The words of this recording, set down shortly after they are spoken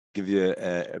give you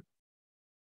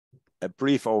a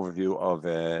brief overview of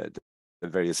the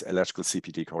various electrical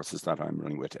CPD courses that I'm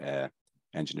running with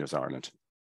Engineers Ireland.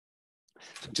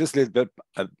 Just a little bit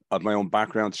of my own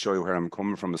background to show you where I'm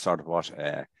coming from, the sort of what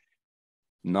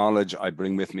knowledge I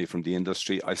bring with me from the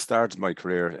industry. I started my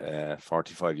career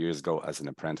 45 years ago as an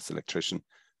apprentice electrician.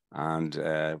 And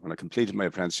when I completed my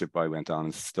apprenticeship, I went on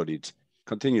and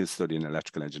continued studying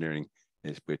electrical engineering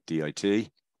with DIT.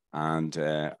 And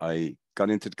I got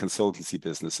into the consultancy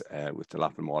business with the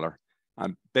Lappin Waller.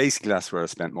 And basically, that's where I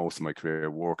spent most of my career,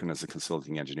 working as a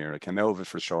consulting engineer. I came out of it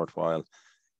for a short while,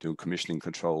 doing commissioning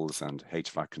controls and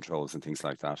HVAC controls and things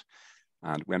like that.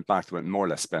 And went back to it and more or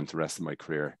less spent the rest of my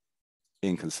career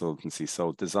in consultancy.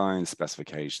 So design,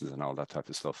 specifications, and all that type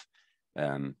of stuff.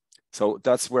 So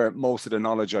that's where most of the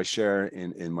knowledge I share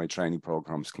in my training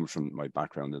programs comes from, my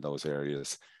background in those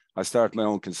areas. I started my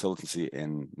own consultancy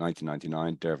in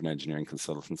 1999, Dervan Engineering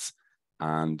Consultants,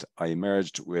 and I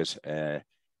merged with a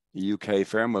UK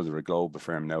firm, well, they're a global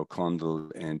firm now, Condell,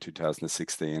 in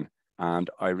 2016, and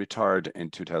I retired in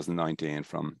 2019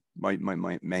 from my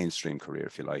mainstream career,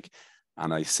 if you like,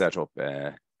 and I set up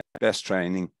Best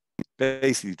Training,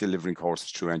 basically delivering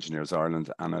courses through Engineers Ireland,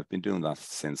 and I've been doing that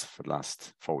since for the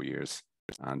last 4 years.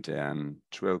 And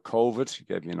throughout COVID, it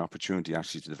gave me an opportunity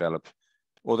actually to develop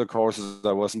other courses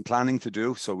I wasn't planning to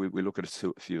do. So we look at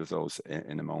a few of those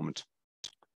in a moment.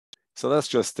 So that's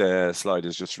just a slide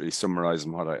is just really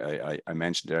summarizing what I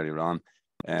mentioned earlier on.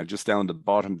 Just down the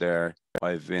bottom there,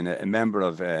 I've been a member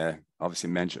of,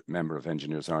 obviously member of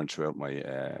Engineers Ireland throughout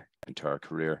my entire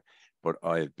career, but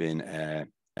I've been a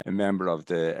member of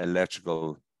the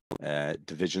electrical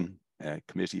division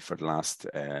committee for the last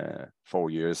 4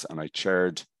 years, and I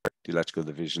chaired the electrical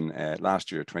division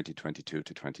last year, 2022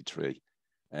 to 23.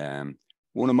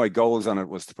 One of my goals on it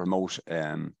was to promote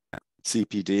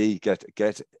CPD, get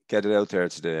it out there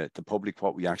to the public,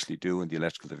 what we actually do in the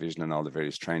electrical division and all the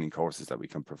various training courses that we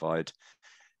can provide.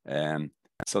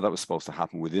 So that was supposed to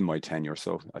happen within my tenure.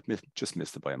 So I've just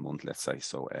missed it by a month, let's say.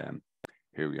 So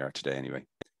here we are today anyway.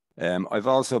 I've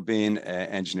also been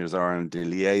Engineers Ireland, the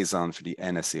liaison for the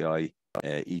NSEI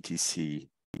ETC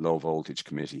Low Voltage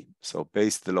Committee. So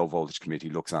basically the Low Voltage Committee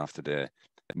looks after the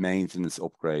maintenance,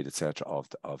 upgrade, etc.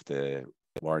 of the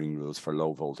wiring rules for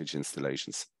low voltage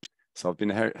installations. So I've been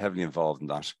heavily involved in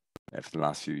that for the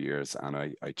last few years, and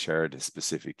I chaired a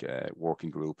specific working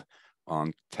group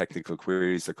on technical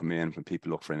queries that come in when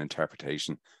people look for an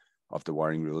interpretation of the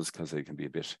wiring rules, because they can be a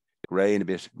bit grey and a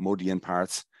bit muddy in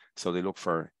parts. So they look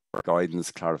for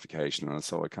guidance, clarification, and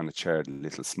so I kind of chaired a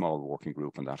little small working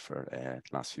group on that for the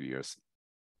last few years.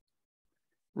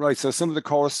 Right, so some of the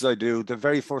courses I do, the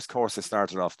very first course I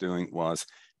started off doing was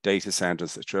data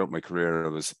centers. Throughout my career, I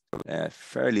was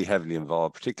fairly heavily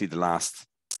involved, particularly the last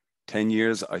 10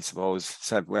 years, I suppose,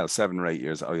 7 or 8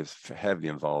 years, I was heavily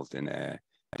involved in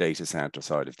data center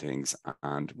side of things.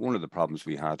 And one of the problems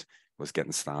we had was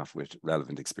getting staff with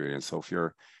relevant experience. So if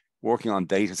you're working on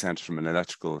data centers from an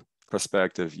electrical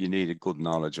perspective, you need a good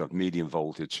knowledge of medium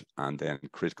voltage and then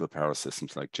critical power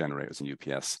systems like generators and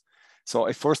UPS. So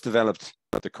I first developed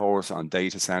the course on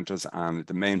data centers, and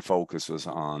the main focus was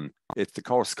on, the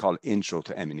course is called Intro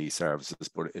to M&E Services,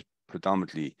 but it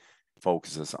predominantly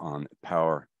focuses on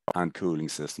power and cooling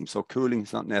systems. So cooling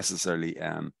is not necessarily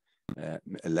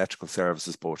electrical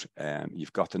services, but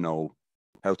you've got to know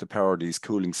how to power these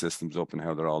cooling systems up and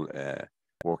how they're all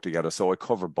work together. So I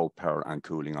cover both power and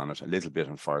cooling on it, a little bit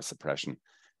on fire suppression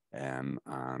and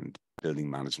building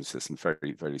management system,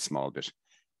 very, very small bit.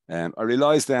 I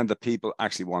realized then that people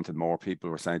actually wanted more. People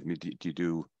were saying to me, do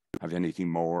you have anything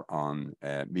more on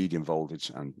medium voltage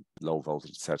and low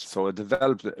voltage, etc.? So I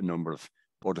developed a number of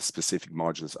other specific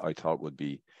modules I thought would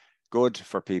be good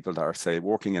for people that are, say,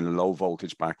 working in a low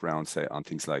voltage background, say on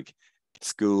things like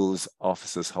schools,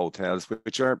 offices, hotels,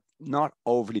 which are not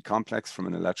overly complex from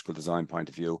an electrical design point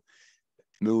of view.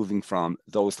 Moving from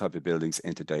those type of buildings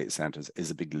into data centers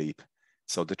is a big leap.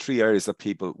 So the 3 areas that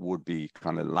people would be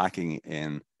kind of lacking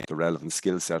in the relevant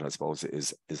skill set, I suppose,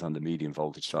 is on the medium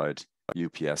voltage side,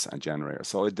 UPS and generator.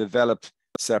 So I developed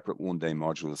separate one-day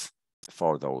modules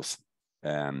for those.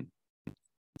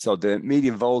 So the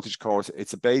medium voltage course,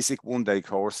 it's a basic one-day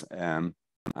course, and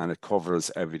it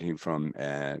covers everything from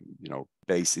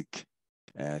basic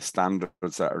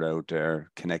standards that are out there,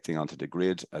 connecting onto the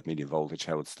grid at medium voltage,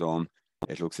 how it's done.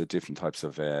 It looks at different types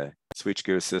of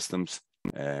switchgear systems,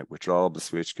 withdrawable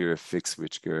switchgear, fixed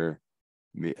switchgear,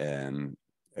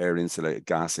 air insulated,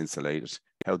 gas insulated,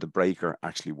 how the breaker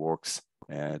actually works,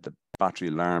 the battery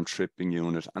alarm tripping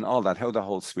unit, and all that, how the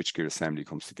whole switchgear assembly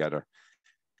comes together.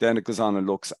 Then it goes on and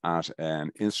looks at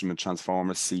instrument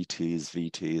transformers, CTs,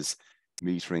 VTs,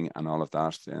 metering and all of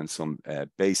that, and some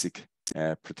basic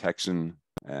protection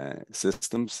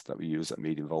systems that we use at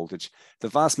medium voltage. The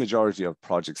vast majority of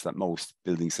projects that most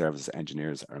building services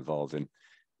engineers are involved in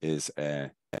is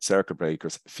circuit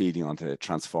breakers feeding onto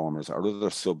transformers or other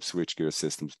sub switchgear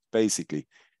systems. Basically,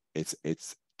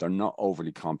 they're not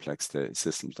overly complex, the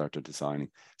systems that they're designing.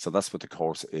 So that's what the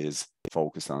course is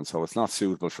focused on. So it's not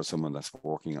suitable for someone that's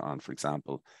working on, for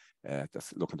example,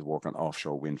 that's looking to work on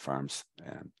offshore wind farms.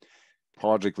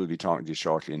 Padraig will be talking to you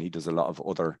shortly, and he does a lot of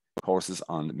other courses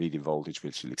on medium voltage,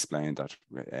 which will explain that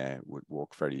would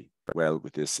work very well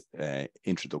with this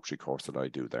introductory course that I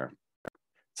do there.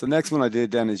 So the next one I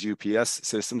did then is UPS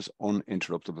systems,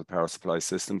 uninterruptible power supply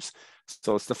systems.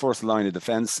 So it's the first line of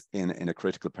defense in a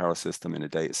critical power system in a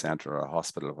data center or a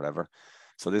hospital or whatever.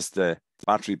 So this is the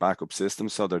battery backup system.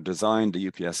 So they're designed, the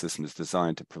UPS system is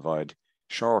designed to provide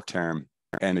short-term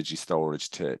energy storage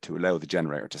to allow the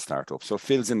generator to start up. So it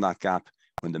fills in that gap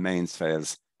when the mains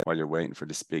fails while you're waiting for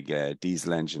this big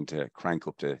diesel engine to crank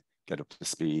up to get up to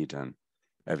speed and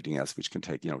everything else, which can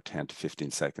take, 10 to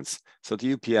 15 seconds. So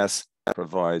the UPS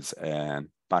provides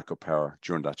backup power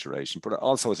during that duration, but it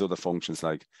also has other functions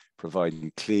like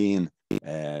providing clean,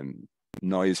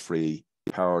 noise-free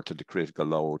power to the critical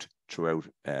load throughout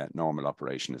normal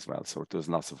operation as well. So it does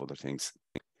lots of other things.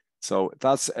 So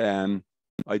that's,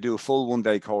 I do a full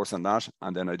one-day course on that,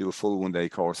 and then I do a full one-day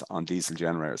course on diesel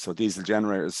generators. So diesel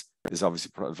generators is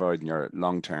obviously providing your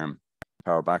long-term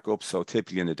power backup. So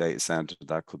typically in a data center,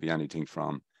 that could be anything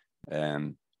from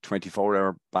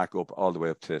 24-hour backup all the way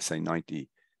up to, say,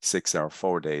 96-hour,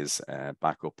 4 days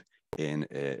backup in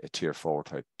a tier 4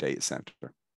 type data center.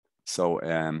 So,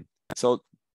 so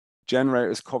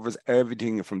generators covers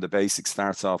everything from the basics,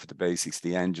 starts off with the basics,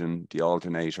 the engine, the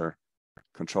alternator,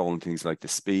 controlling things like the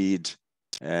speed,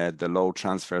 the load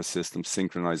transfer system,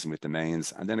 synchronizing with the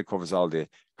mains, and then it covers all the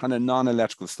kind of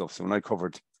non-electrical stuff. So when I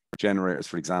covered generators,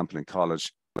 for example, in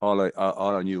college, all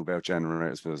I knew about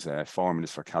generators was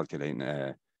formulas for calculating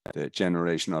the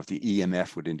generation of the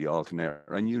EMF within the alternator.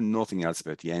 I knew nothing else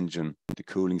about the engine, the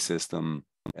cooling system,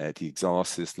 the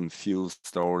exhaust system, fuel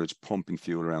storage, pumping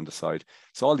fuel around the site.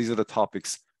 So all these other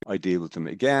topics, I deal with them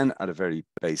again at a very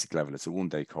basic level. It's a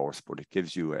one-day course, but it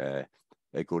gives you a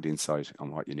good insight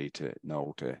on what you need to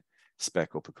know to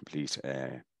spec up a complete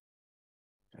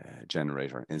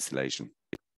generator installation.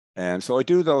 So I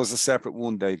do those as separate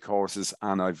one-day courses,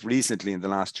 and I've recently, in the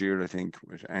last year, I think,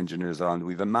 with engineers on,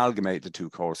 we've amalgamated the two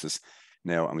courses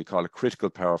now, and we call it critical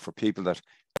power for people that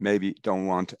maybe don't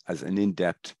want as an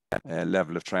in-depth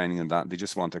level of training in that. They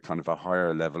just want a kind of a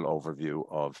higher level overview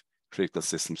of critical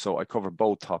systems. So I cover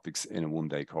both topics in a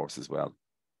one-day course as well.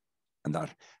 And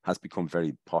that has become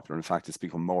very popular. In fact, it's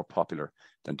become more popular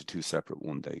than the two separate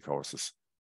one-day courses.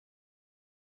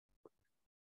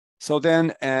 So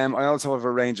then I also have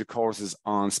a range of courses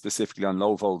on specifically on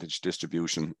low voltage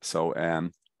distribution. So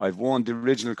I've one, the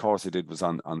original course I did was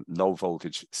on low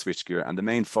voltage switchgear, and the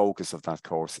main focus of that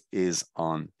course is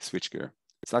on switchgear.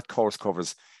 So that course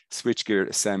covers switchgear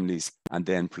assemblies and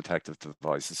then protective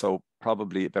devices. So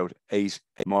probably about 8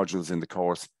 modules in the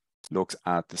course looks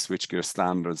at the switchgear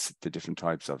standards, the different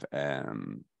types of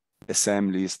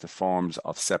assemblies, the forms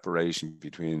of separation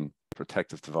between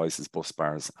protective devices, bus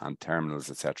bars and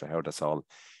terminals, etc., how that's all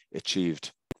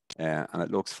achieved. And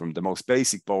it looks from the most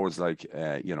basic boards like,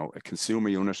 a consumer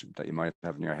unit that you might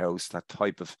have in your house, that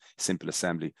type of simple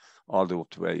assembly, all the way up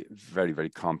to a very, very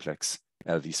complex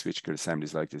LV switchgear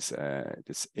assemblies like this,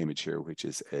 this image here, which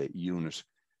is a unit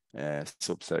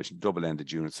substation,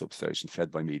 double-ended unit substation fed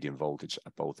by medium voltage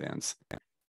at both ends.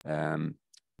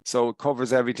 So it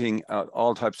covers everything,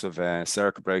 all types of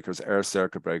circuit breakers, air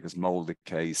circuit breakers, molded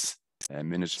case,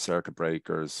 miniature circuit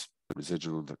breakers,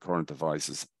 residual current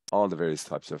devices, all the various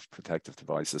types of protective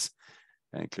devices,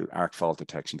 include arc fault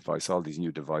detection device, all these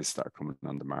new devices that are coming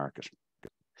on the market.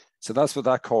 So that's what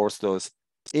that course does.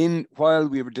 While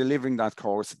we were delivering that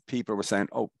course, people were saying,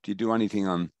 oh, do you do anything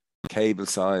on cable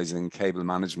sizing, cable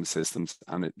management systems?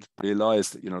 And it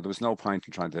realized that, there was no point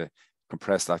in trying to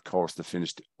compress that course to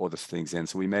finish other things in.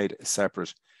 So we made a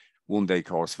separate one-day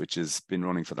course, which has been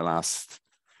running for the last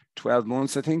 12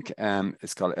 months, I think.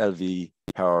 It's called LV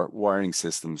Power Wiring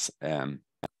Systems, and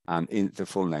the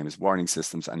full name is Wiring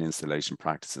Systems and Installation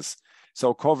Practices. So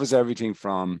it covers everything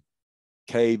from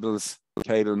cables,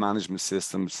 cable management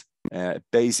systems,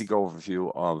 basic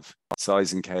overview of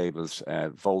sizing cables,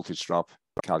 voltage drop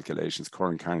calculations,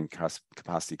 current carrying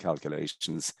capacity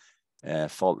calculations,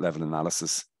 fault level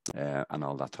analysis, and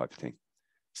all that type of thing.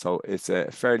 So it's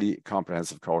a fairly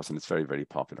comprehensive course, and it's very, very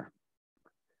popular.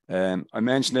 I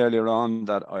mentioned earlier on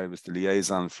that I was the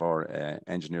liaison for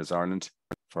Engineers Ireland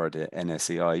for the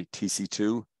NSEI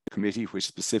TC2 committee, which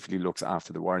specifically looks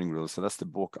after the wiring rules. So that's the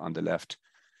book on the left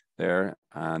there,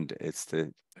 and it's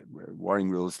the wiring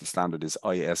rules. The standard is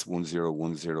IS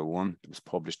 10101. It was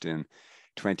published in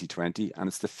 2020, and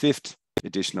it's the 5th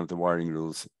edition of the wiring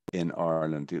rules in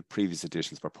Ireland. The previous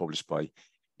editions were published by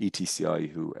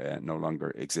ETCI, who no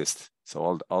longer exist.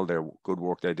 So all their good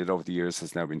work they did over the years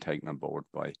has now been taken on board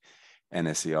by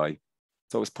NSEI.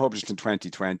 So it was published in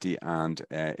 2020, and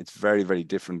it's very, very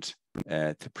different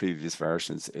to previous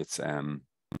versions. It's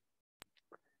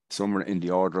somewhere in the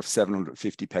order of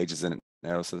 750 pages in it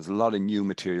now. So there's a lot of new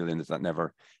material in it that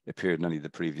never appeared in any of the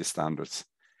previous standards.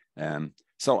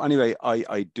 So anyway,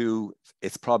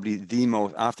 it's probably the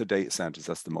most, after data centers,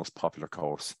 that's the most popular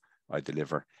course I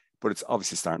deliver. But it's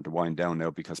obviously starting to wind down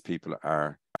now because people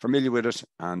are familiar with it,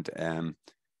 and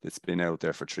it's been out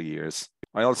there for 3 years.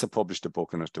 I also published a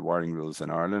book on it, The Wiring Rules in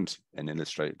Ireland, an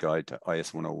illustrated guide to IS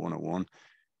 10101,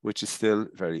 which is still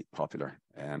very popular.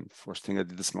 First thing I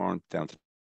did this morning, down to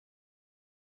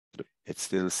it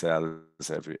still sells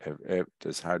every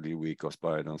there's hardly a week goes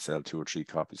by I don't sell 2 or 3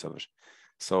 copies of it.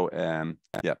 So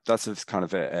yeah, that's kind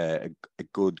of a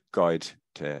good guide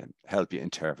to help you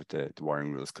interpret the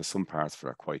wiring rules, because some parts of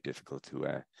it are quite difficult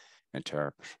to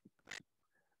interpret.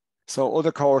 So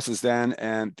other courses then,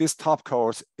 this top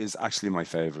course is actually my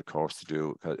favorite course to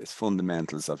do, because it's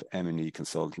fundamentals of M&E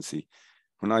consultancy.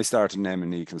 When I started in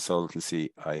M&E consultancy,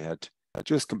 I had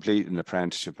just completed an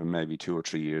apprenticeship and maybe 2 or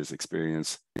 3 years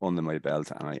experience under my belt,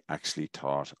 and I actually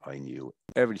thought I knew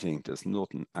everything. There's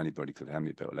nothing anybody could tell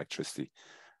me about electricity.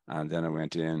 And then I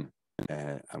went in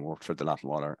and worked for the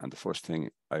Lattenwaller, and the first thing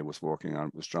I was working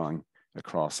on was drawing a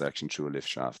cross section through a lift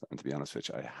shaft. And to be honest with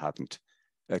you, I hadn't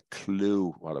a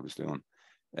clue what I was doing.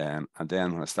 And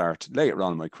then when I started later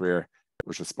on in my career, I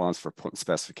was responsible for putting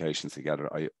specifications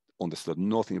together. I understood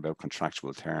nothing about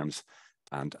contractual terms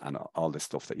and all this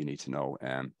stuff that you need to know.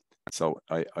 So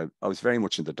I was very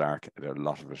much in the dark about a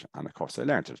lot of it. And of course, I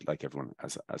learned it like everyone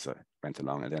as I went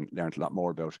along. I then learned a lot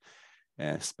more about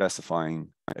specifying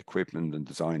equipment and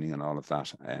designing and all of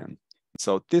that.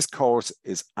 So this course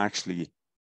is actually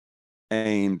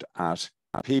aimed at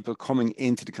people coming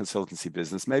into the consultancy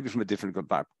business, maybe from a different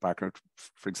background.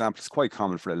 For example, it's quite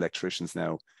common for electricians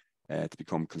now to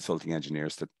become consulting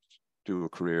engineers, to do a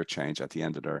career change at the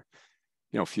end of their,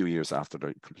 a few years after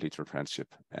they complete their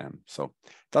apprenticeship. So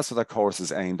that's what that course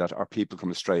is aimed at, are people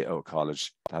coming straight out of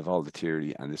college to have all the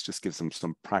theory, and this just gives them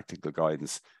some practical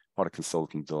guidance, what a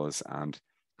consultant does and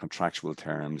contractual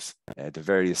terms, the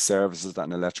various services that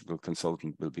an electrical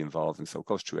consultant will be involved in. So it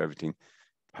goes through everything: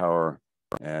 power,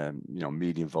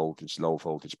 medium voltage, low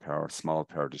voltage power, small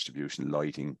power distribution,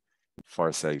 lighting,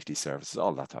 fire safety services,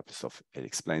 all that type of stuff. It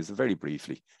explains it very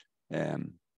briefly.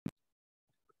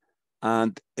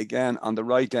 And again, on the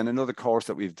right then, another course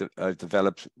that I've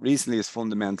developed recently is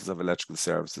Fundamentals of Electrical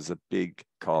Services. A big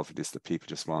call for this, that people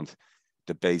just want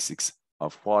the basics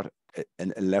of what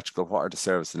are the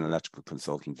services an electrical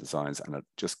consultant designs. And it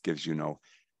just gives a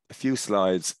few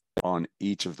slides on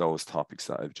each of those topics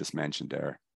that I've just mentioned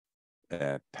there.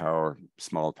 Power,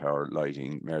 small power,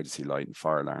 lighting, emergency lighting,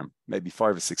 fire alarm, maybe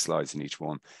 5 or 6 slides in each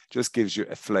one. Just gives you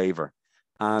a flavor.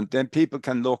 And then people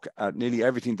can look at nearly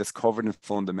everything that's covered in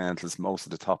fundamentals. Most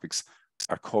of the topics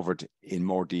are covered in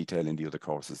more detail in the other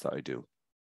courses that I do.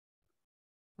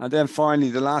 And then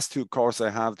finally, the last 2 courses I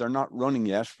have, they're not running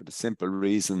yet for the simple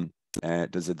reason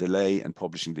there's a delay in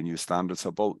publishing the new standards.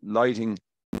 So both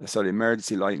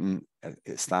emergency lighting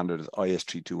standard is IS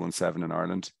 3217 in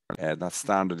Ireland. That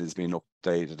standard is being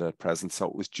updated at present. So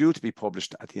it was due to be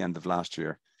published at the end of last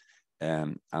year.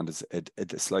 And it's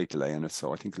a slight delay in it.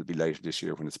 So I think it'll be later this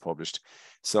year when it's published.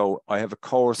 So I have a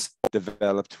course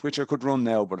developed, which I could run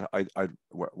now, but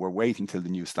we're waiting until the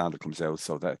new standard comes out.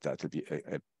 So that'll be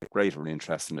a greater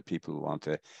interest in the people who want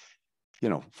to,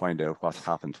 find out what's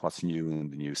happened, what's new in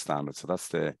the new standard. So that's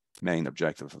the main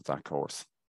objective of that course.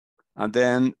 And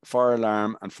then fire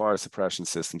alarm and fire suppression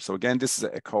systems. So again, this is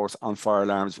a course on fire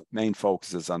alarms. Main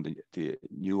focus is on the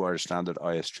new Irish standard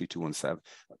IS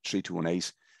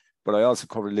 3218. But I also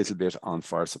cover a little bit on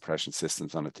fire suppression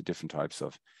systems, on it, the different types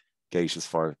of gaseous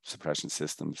fire suppression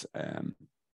systems, and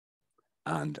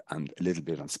a little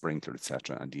bit on sprinkler,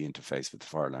 etc., and the interface with the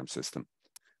fire alarm system.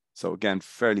 So again,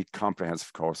 fairly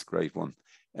comprehensive course, great one.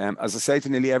 As I say to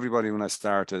nearly everybody when I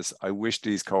start this, I wish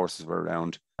these courses were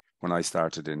around when I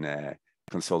started in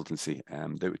consultancy.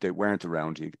 They weren't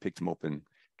around. You picked them up in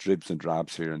dribs and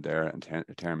drabs here and there, and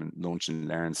determined lunch and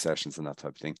learn sessions and that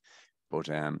type of thing. But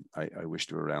I wish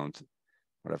they were around,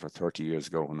 30 years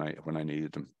ago when I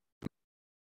needed them.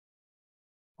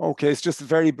 Okay, it's just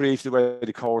very brief the way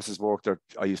the courses work.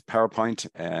 I use PowerPoint.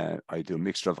 I do a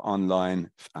mixture of online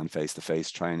and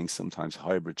face-to-face training, sometimes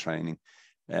hybrid training.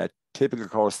 Typical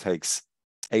course takes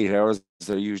 8 hours.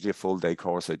 They're usually a full day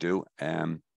course I do.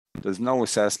 There's no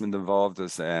assessment involved.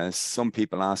 There's some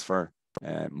people ask for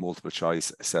multiple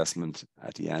choice assessment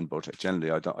at the end, but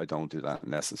generally I don't do that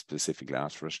unless I specifically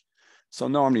ask for it. So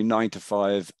normally 9 to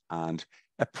 5 and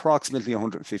approximately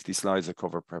 150 slides I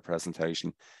cover per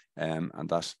presentation. And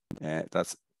that's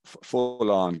full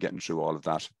on getting through all of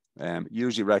that.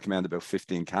 Usually recommend about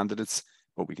 15 candidates,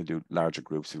 but we can do larger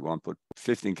groups if we want. But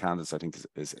 15 candidates, I think,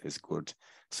 is a good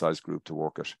size group to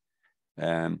work at.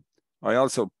 I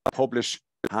also publish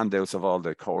handouts of all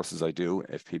the courses I do.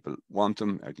 If people want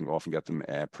them, I can go off and get them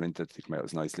printed. They come out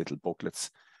as nice little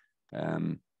booklets.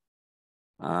 And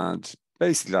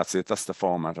basically that's it. That's the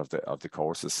format of the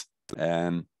courses.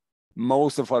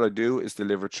 Most of what I do is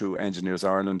delivered through Engineers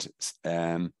Ireland.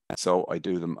 So I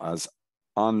do them as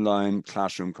online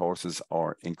classroom courses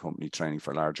or in-company training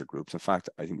for larger groups. In fact,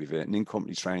 I think we've an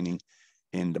in-company training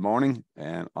in the morning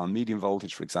on medium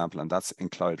voltage, for example, and that's in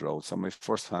Clyde Road. So my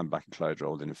first time back in Clyde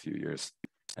Road in a few years.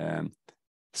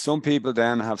 Some people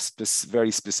then have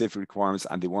very specific requirements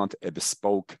and they want a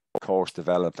bespoke course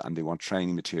developed and they want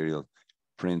training material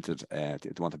printed. They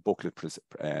want a booklet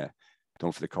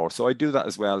done for the course. So I do that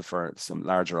as well for some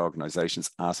larger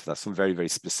organizations. Ask for that, some very, very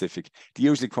specific. They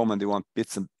usually come and they want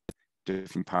bits and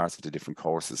different parts of the different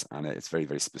courses, and it's very,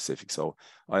 very specific. So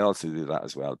I also do that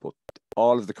as well. But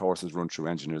all of the courses run through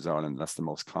Engineers Ireland. That's the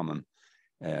most common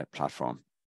platform.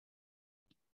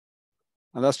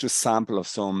 And that's just a sample of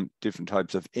some different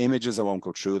types of images. I won't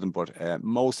go through them, but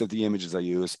most of the images I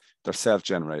use, they're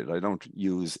self-generated. I don't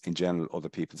use, in general, other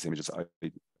people's images.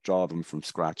 I draw them from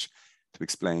scratch to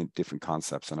explain different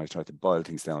concepts, and I try to boil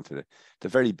things down to the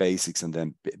very basics and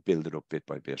then build it up bit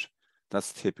by bit.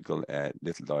 That's typical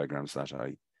little diagrams that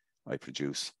I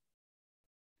produce.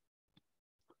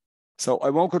 So I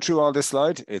won't go through all this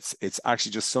slide. It's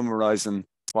actually just summarizing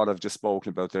what I've just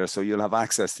spoken about there. So you'll have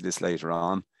access to this later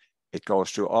on. It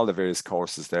goes through all the various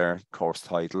courses there, course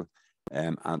title,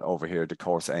 and over here, the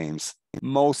course aims.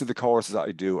 Most of the courses that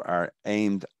I do are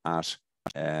aimed at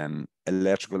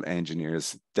electrical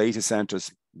engineers, data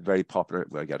centers, very popular.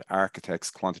 We get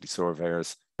architects, quantity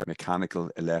surveyors, mechanical,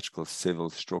 electrical, civil,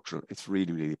 structural. It's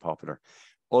really, really popular.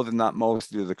 Other than that,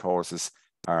 most of the courses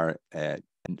are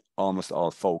almost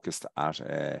all focused at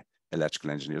electrical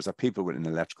engineers or people with an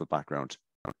electrical background.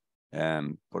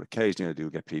 But occasionally I do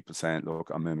get people saying,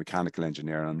 look, I'm a mechanical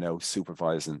engineer and I'm now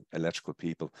supervising electrical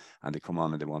people, and they come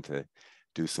on and they want to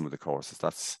do some of the courses.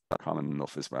 That's common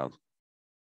enough as well.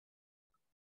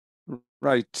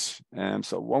 Right,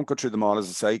 so I won't go through them all, as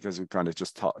I say, because we kind of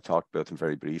just talked about them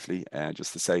very briefly.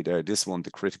 Just to say there, this one, the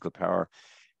critical power,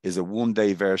 is a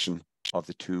one-day version of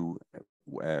the two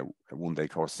one-day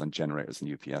courses on generators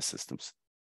and UPS systems.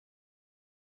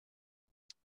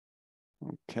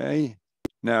 Okay,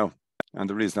 now, and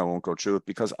the reason I won't go through it,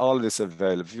 because all of this is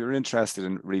available. If you're interested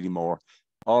in reading more,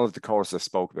 all of the courses I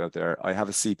spoke about there, I have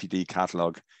a CPD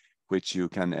catalogue, which you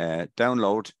can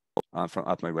download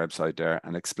at my website there,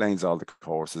 and explains all the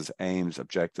courses, aims,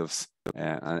 objectives,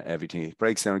 and everything. It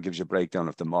breaks down and gives you a breakdown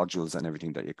of the modules and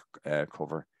everything that you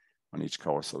cover on each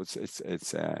course. So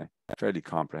it's a fairly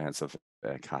comprehensive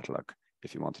catalogue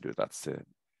if you want to do it. That's the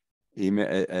email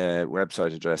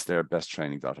website address there,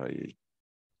 besttraining.ie.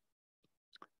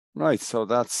 Right, so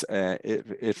that's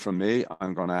it from me.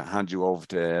 I'm going to hand you over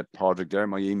to Padraig there.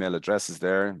 My email address is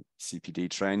there, CPD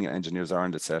Training, Engineers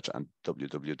Ireland, etc., and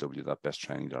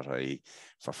www.besttraining.ie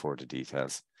for further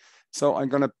details. So I'm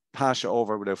going to pass you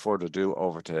over, without further ado,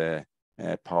 over to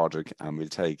Padraig, and we'll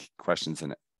take questions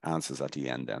and answers at the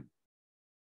end then.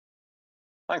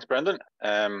 Thanks, Brendan.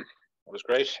 That was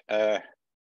great. Good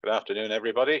afternoon,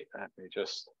 everybody. Let me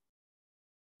just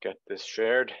get this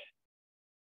shared.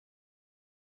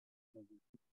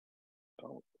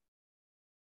 So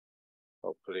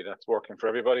hopefully that's working for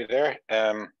everybody there.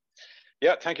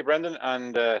 Yeah, thank you, Brendan,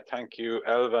 and thank you,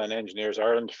 Elva and Engineers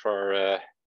Ireland, for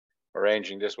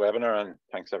arranging this webinar, and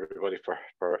thanks everybody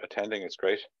for attending. It's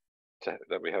great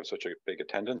that we have such a big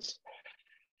attendance.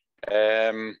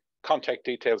 Contact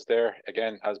details there.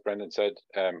 Again, as Brendan said,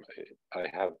 I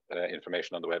have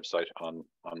information on the website on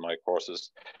my courses.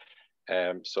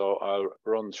 So I'll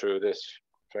run through this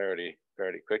fairly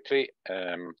quickly.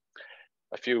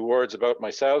 A few words about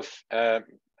myself. I'm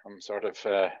sort of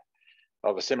a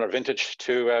similar vintage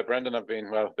to Brendan. I've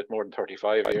been, well, a bit more than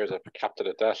 35 years. I've capped it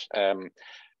at that.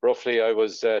 Roughly, I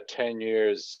was 10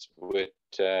 years with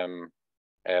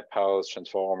Powell's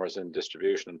Transformers in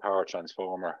distribution and power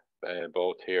transformer,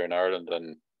 both here in Ireland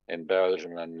and in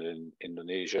Belgium and in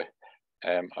Indonesia.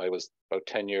 I was about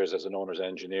 10 years as an owner's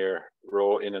engineer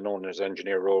role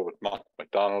with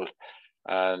McDonald,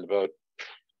 and about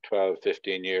 12,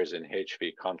 15 years in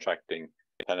HV contracting,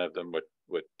 10 of them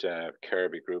with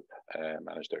Kirby Group,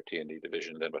 managed their T&D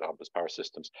division, then with Obvious Power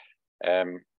Systems.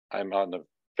 I'm on the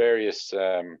various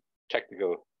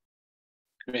technical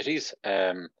committees.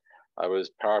 I was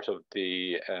part of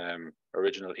the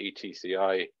original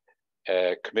ETCI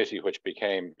committee, which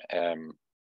became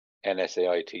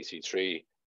NSAI TC3,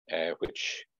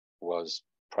 which was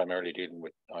primarily dealing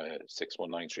with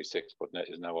 61936, but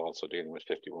is now also dealing with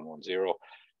 5110.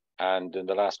 And in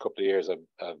the last couple of years,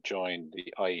 I've joined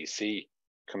the IEC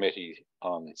committee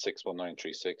on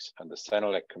 61936 and the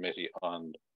Senelec committee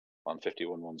on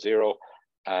 5110,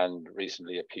 and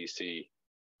recently a PC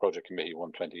project committee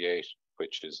 128,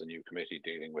 which is a new committee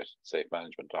dealing with safe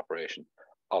management operation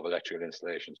of electrical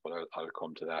installations, but I'll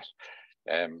come to that.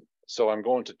 So I'm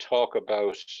going to talk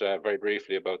about very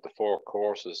briefly about the 4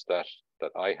 courses that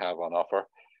I have on offer.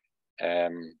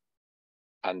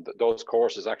 And those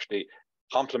courses actually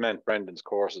complement Brendan's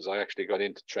courses. I actually got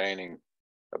into training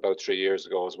about 3 years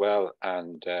ago as well.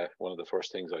 And one of the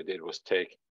first things I did was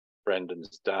take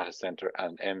Brendan's data center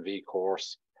and MV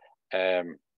course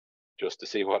just to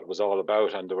see what it was all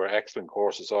about. And they were excellent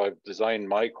courses. So I've designed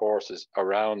my courses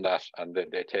around that, and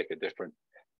they take a different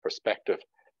perspective.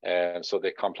 So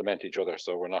they complement each other.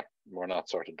 So we're not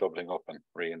sort of doubling up and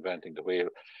reinventing the wheel.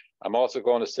 I'm also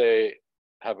going to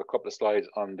have a couple of slides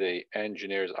on the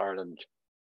Engineers Ireland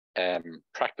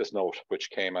practice note, which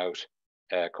came out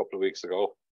a couple of weeks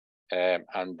ago.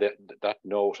 And that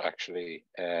note actually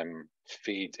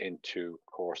feeds into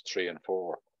course 3 and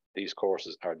 4. These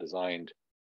courses are designed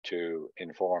to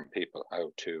inform people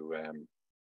how to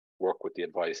work with the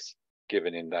advice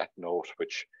given in that note,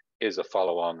 which is a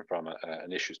follow-on from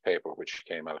an issues paper which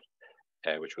came out,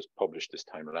 which was published this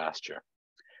time last year.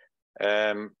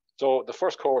 So the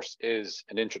first course is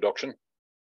an introduction,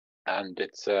 and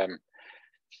it's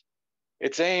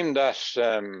aimed at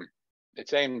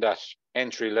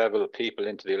entry-level people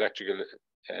into the electrical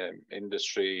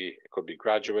industry. It could be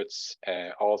graduates,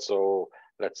 also,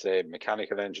 let's say,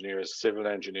 mechanical engineers, civil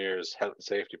engineers, health and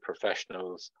safety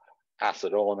professionals,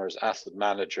 asset owners, asset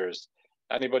managers,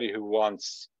 anybody who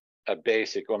wants a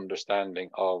basic understanding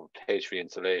of HV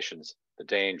installations, the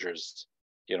dangers,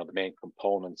 the main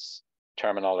components,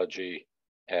 terminology,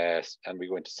 and we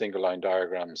go into single line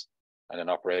diagrams and then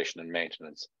operation and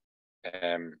maintenance.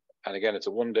 And again, it's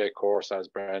a one-day course, as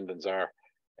Brendan's are,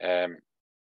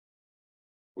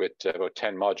 with about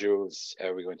 10 modules.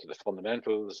 We go into the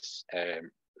fundamentals,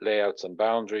 layouts and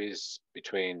boundaries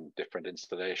between different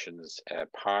installations,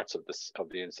 parts of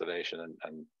the installation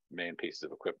and main pieces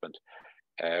of equipment.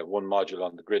 One module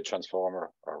on the grid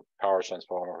transformer or power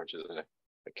transformer, which is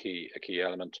a key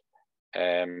element.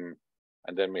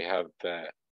 And then we have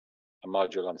a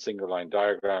module on single line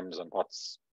diagrams and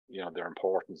what's their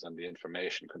importance and the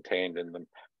information contained in them,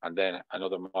 and then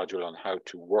another module on how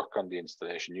to work on the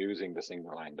installation using the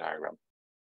single line diagram.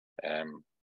 A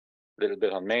little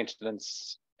bit on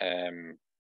maintenance, and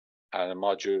a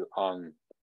module on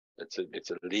it's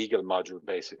a legal module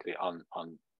basically on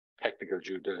technical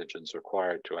due diligence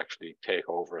required to actually take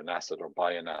over an asset or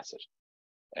buy an asset,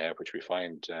 which we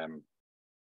find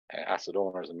asset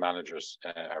owners and managers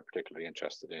are particularly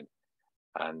interested in.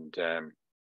 And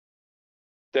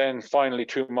then finally,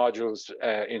 2 modules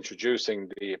introducing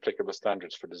the applicable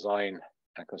standards for design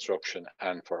and construction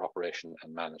and for operation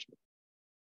and management.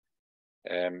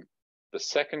 The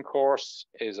second course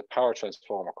is a power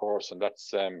transformer course, and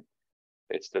that's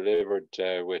it's delivered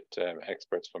with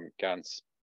experts from Gantz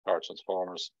Power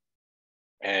Transformers.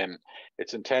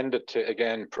 It's intended to,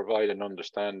 again, provide an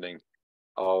understanding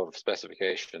of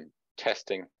specification,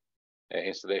 testing,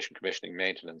 installation, commissioning,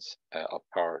 maintenance of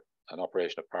power and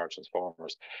operation of power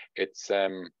transformers. It's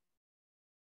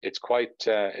quite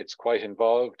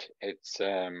involved.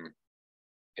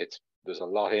 There's a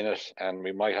lot in it, and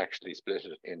we might actually split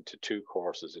it into 2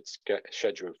 courses. It's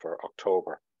scheduled for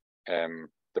October.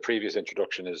 The previous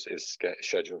introduction is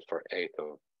scheduled for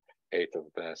 8th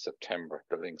of September.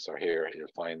 The links are here. You'll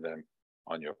find them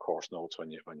on your course notes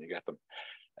when you get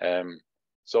them.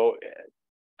 So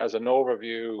as an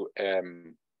overview,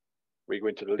 we go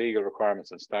into the legal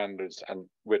requirements and standards, and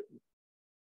with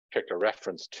particular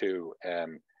reference to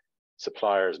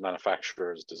suppliers,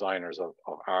 manufacturers, designers of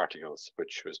articles,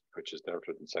 which is dealt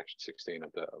with in Section 16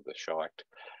 of the Shaw Act.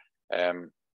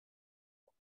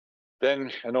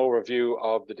 Then an overview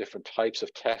of the different types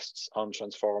of tests on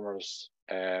transformers,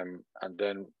 and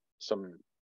then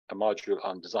a module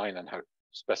on design and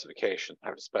specification,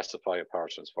 how to specify a power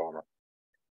transformer.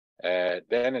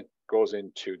 Then it goes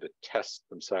into the tests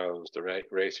themselves, the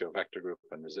ratio, vector group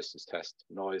and resistance test,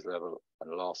 noise level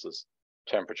and losses,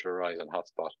 temperature rise and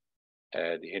hotspot,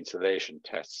 the insulation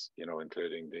tests,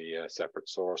 including the separate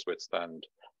source withstand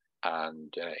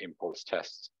and impulse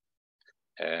tests.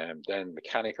 Then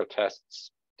mechanical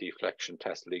tests, deflection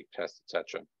test, leak test,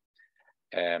 etc.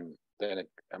 Then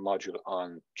a module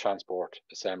on transport,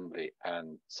 assembly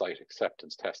and site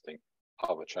acceptance testing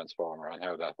of a transformer and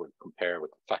how that would compare with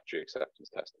the factory acceptance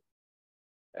testing.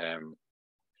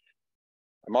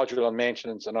 A module on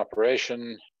maintenance and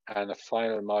operation, and a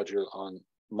final module on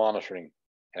monitoring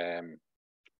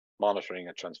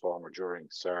a transformer during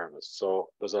service.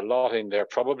 So there's a lot in there,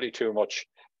 probably too much.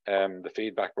 The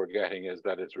feedback we're getting is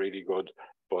that it's really good,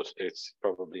 but it's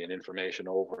probably an information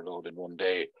overload in one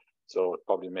day. So it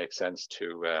probably makes sense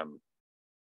to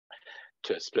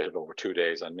split it over 2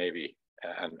 days and maybe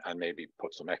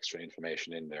put some extra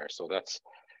information in there. So that's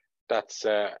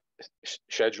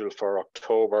scheduled for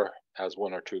October as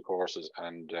 1 or 2 courses,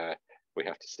 and we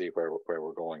have to see where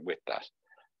we're going with that.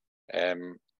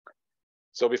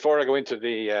 So before I go into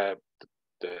the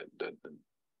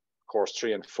course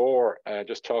 3 and 4,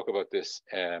 just talk about this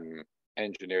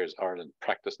Engineers Ireland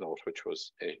practice note, which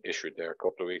was issued there a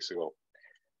couple of weeks ago.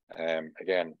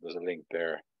 Again, there's a link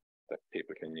there that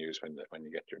people can use when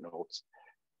you get your notes,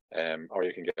 or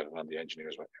you can get it on the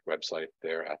engineers website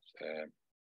there at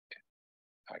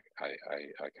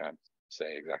I can't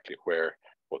say exactly where,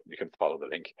 but you can follow the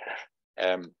link.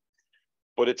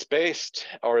 But it's based,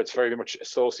 or it's very much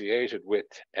associated with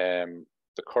the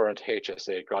current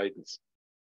HSA guidance,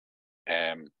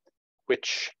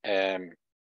 which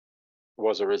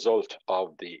was a result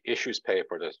of the issues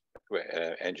paper that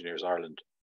Engineers Ireland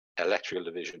Electrical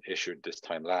Division issued this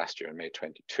time last year in May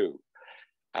 22.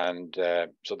 And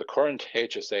so the current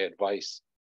HSA advice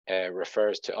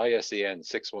refers to ISEN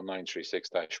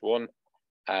 61936-1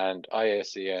 and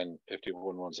ISEN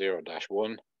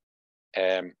 5110-1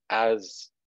 as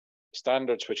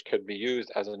standards which could be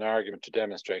used as an argument to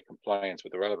demonstrate compliance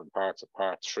with the relevant parts of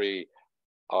Part 3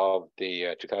 of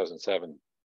the 2007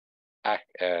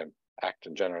 Act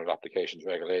and General Applications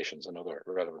Regulations and other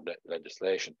relevant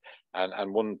legislation.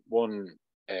 And one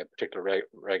particular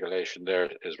regulation there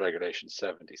is Regulation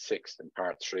 76 in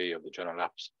Part 3 of the General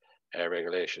Apps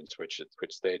Regulations, which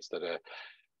states that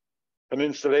an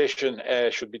installation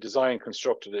should be designed,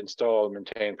 constructed, installed,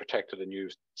 maintained, protected, and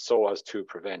used so as to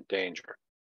prevent danger.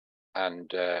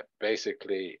 And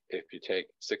basically, if you take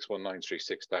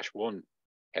 61936-1,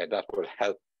 that will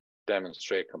help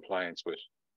demonstrate compliance with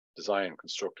designed,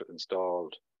 constructed,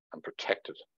 installed, and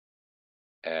protected.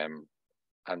 And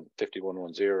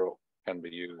 5110 can be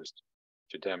used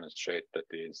to demonstrate that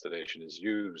the installation is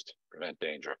used to prevent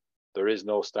danger. There is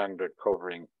no standard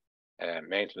covering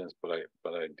maintenance, but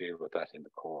I deal with that in the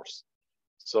course.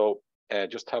 So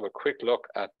just have a quick look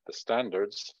at the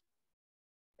standards.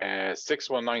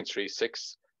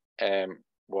 61936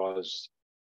 was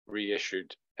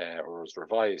reissued or was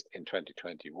revised in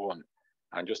 2021.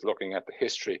 And just looking at the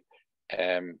history,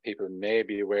 people may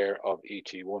be aware of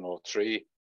ET 103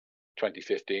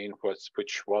 2015,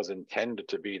 which was intended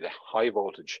to be the high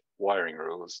voltage wiring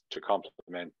rules to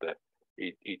complement the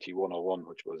ET 101,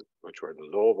 which were the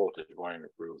low voltage wiring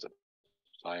rules at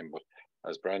the time. But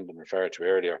as Brendan referred to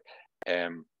earlier,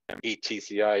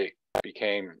 ETCI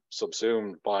became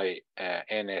subsumed by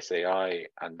NSAI,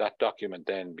 and that document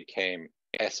then became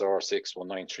SR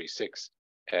 61936,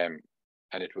 and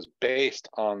it was based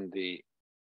on the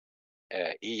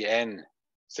EN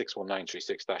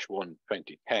 61936-1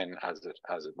 2010 as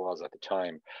it was at the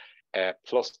time,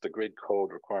 plus the grid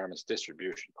code requirements,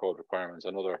 distribution code requirements,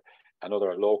 and other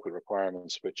local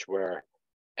requirements which were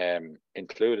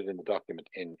included in the document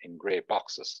in grey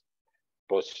boxes.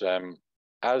 But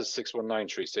as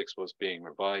 61936 was being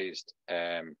revised,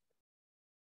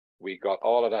 we got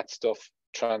all of that stuff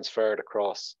transferred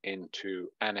across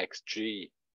into Annex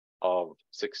G of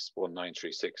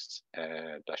 61936-1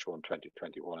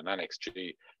 2021, and Annex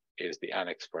G is the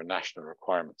Annex for National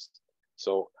Requirements.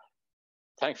 So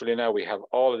thankfully now we have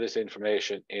all of this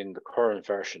information in the current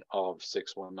version of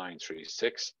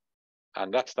 61936,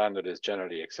 and that standard is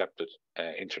generally accepted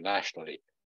internationally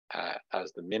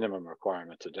as the minimum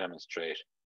requirement to demonstrate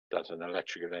that an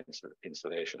electrical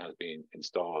installation has been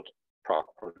installed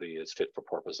properly, is fit for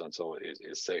purpose, and so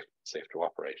is safe to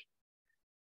operate.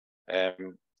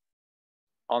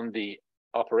 On the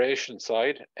operation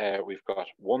side, we've got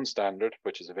one standard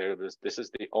which is available. This is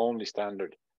the only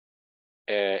standard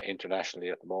internationally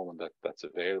at the moment that's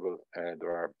available.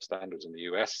 There are standards in the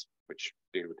US which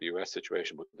deal with the US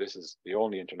situation, but this is the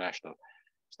only international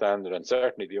standard, and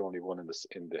certainly the only one in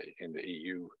the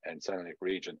EU and CENELEC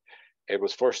region. It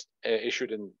was first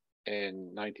issued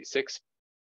in '96.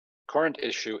 Current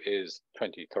issue is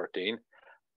 2013,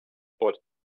 but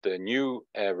the new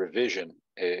revision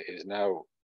is now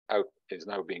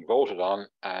being voted on,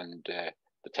 and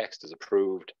the text is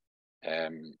approved.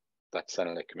 That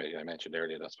CENELEC committee I mentioned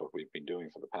earlier, that's what we've been doing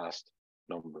for the past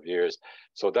number of years.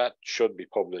 So that should be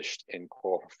published in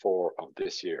Q4 of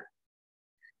this year.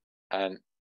 And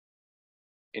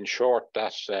in short,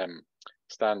 that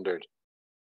standard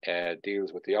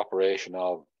deals with the operation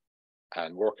of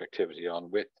and work activity on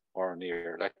with or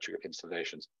near electrical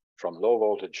installations from low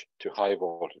voltage to high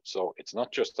voltage. So it's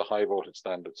not just the high voltage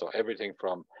standard. So everything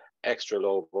from extra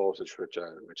low voltage, which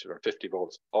are 50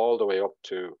 volts, all the way up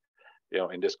to,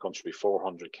 in this country,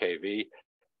 400 kV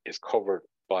is covered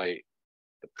by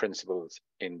the principles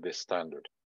in this standard.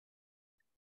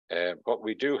 What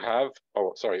we do have,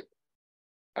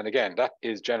 and again, that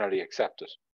is generally accepted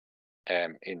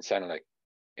in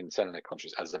CENELEC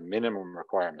countries as a minimum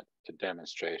requirement to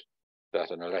demonstrate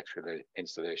that an electrical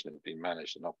installation is being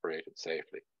managed and operated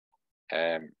safely.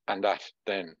 And that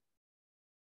then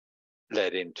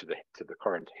led into the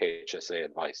current HSA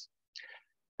advice.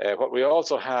 What we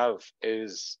also have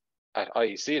is at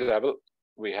IEC level,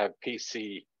 we have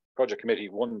PC Project Committee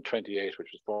 128,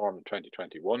 which was formed in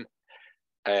 2021,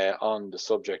 on the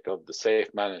subject of the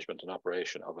safe management and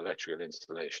operation of electrical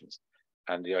installations.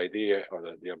 And the idea or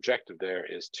the objective there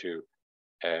is to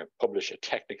publish a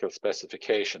technical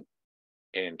specification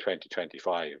in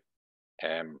 2025.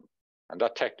 And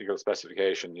that technical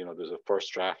specification, there's a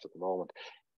first draft at the moment.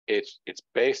 It's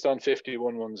based on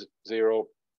 5110,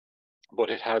 but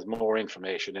it has more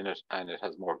information in it, and it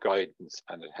has more guidance,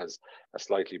 and it has a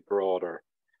slightly broader,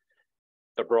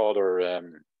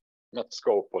 not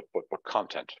scope, but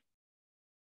content.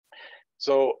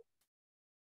 So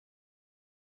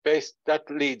that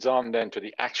leads on then to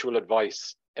the actual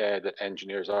advice that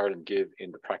Engineers Ireland give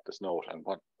in the practice note. And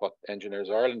what Engineers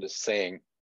Ireland is saying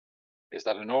is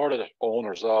that in order that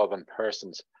owners of and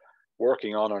persons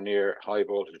working on or near high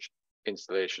voltage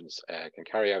installations can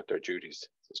carry out their duties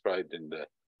described in the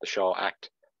Shaw Act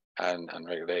and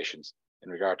regulations in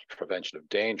regard to prevention of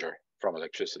danger from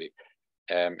electricity,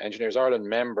 Engineers Ireland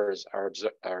members are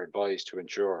advised to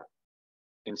ensure,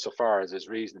 insofar as is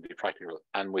reasonably practical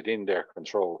and within their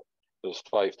control, those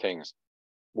 5 things.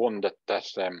 One, that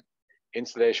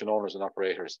installation owners and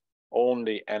operators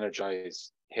only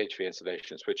energize HV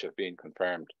installations which have been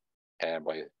confirmed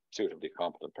by a suitably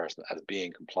competent person as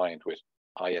being compliant with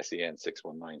ISEN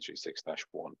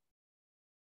 61936-1.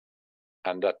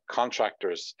 And that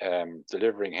contractors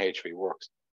delivering HV works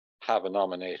have a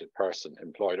nominated person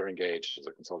employed or engaged as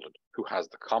a consultant who has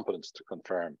the competence to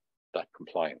confirm that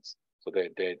compliance. So they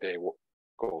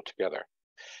go together.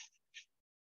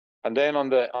 And then on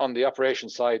the operation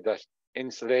side, that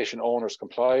installation owners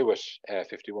comply with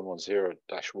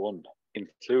 5110-1,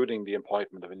 including the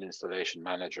appointment of an installation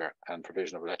manager and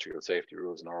provision of electrical safety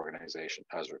rules and organisation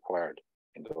as required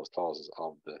in those clauses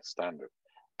of the standard.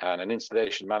 And an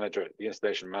installation manager, the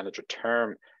installation manager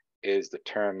term is the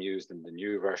term used in the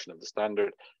new version of the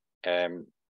standard. In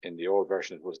the old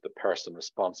version, it was the person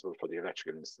responsible for the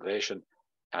electrical installation,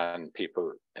 and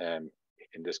people in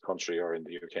this country or in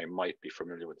the UK might be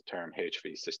familiar with the term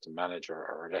HV system manager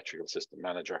or electrical system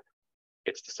manager.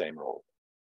 It's the same role.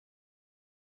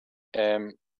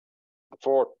 The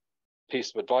fourth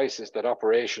piece of advice is that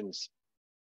operations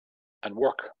and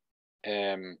work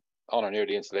on or near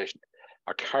the installation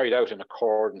are carried out in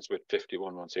accordance with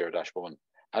 5110-1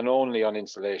 and only on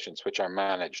installations which are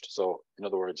managed. So in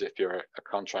other words, if you're a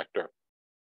contractor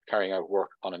carrying out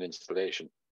work on an installation,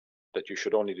 that you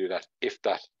should only do that if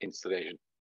that installation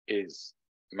is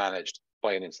managed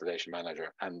by an installation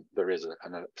manager and there is a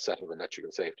set of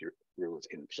electrical safety rules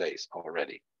in place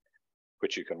already,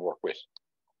 which you can work with.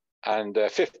 And the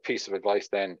fifth piece of advice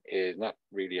then is not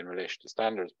really in relation to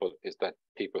standards, but is that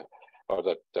people or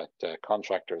that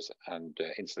contractors and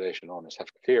installation owners have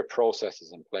clear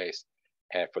processes in place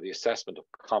for the assessment of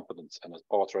competence and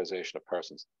authorization of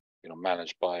persons,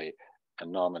 managed by a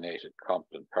nominated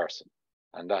competent person.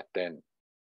 And that then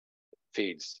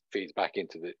feeds back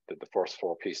into the first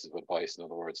 4 pieces of advice. In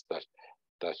other words, that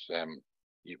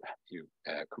you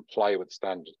comply with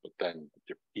standards, but then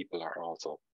your people are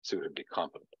also suitably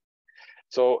competent.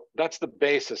 So that's the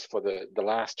basis for the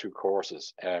last 2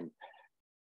 courses.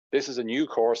 This is a new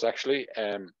course, actually.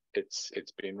 It's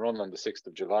been run on the 6th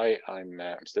of July. I'm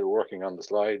still working on the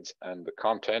slides and the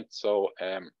content. So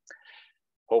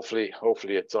hopefully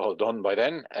it's all done by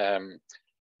then.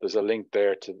 There's a link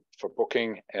there for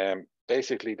booking.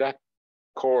 Basically, that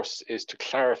course is to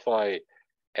clarify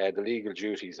the legal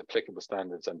duties, applicable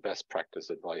standards, and best practice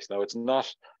advice. Now, it's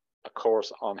not a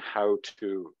course on how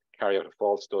to carry out a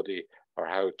fault study or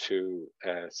how to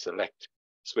select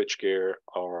switchgear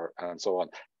and so on.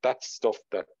 That's stuff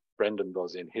that Brendan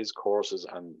does in his courses,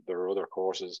 and there are other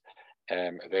courses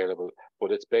available,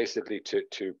 but it's basically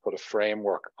to put a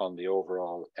framework on the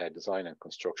overall design and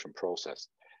construction process.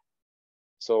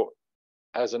 So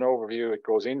as an overview, it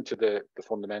goes into the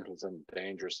fundamentals and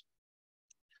dangers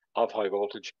of high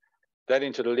voltage, then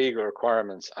into the legal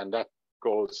requirements, and that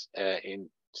goes in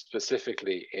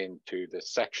specifically into the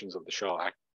sections of the Shaw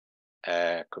Act,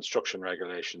 construction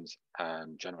regulations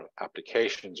and general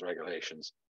applications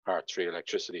regulations, Part 3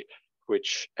 electricity,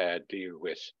 which deal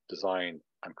with design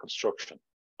and construction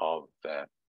of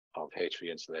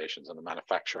HV installations and the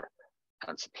manufacture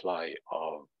and supply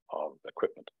of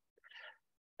equipment.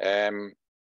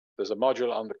 There's a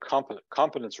module on the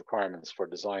competence requirements for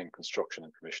design, construction,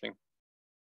 and commissioning.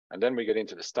 And then we get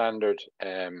into the standard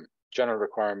general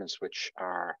requirements, which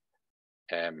are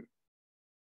a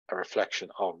reflection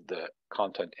of the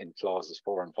content in clauses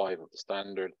 4 and 5 of the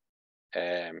standard.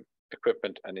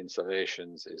 Equipment and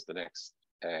installations is the next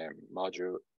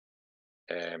module,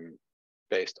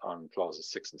 based on clauses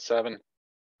 6 and 7.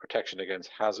 Protection against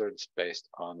hazards based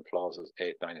on clauses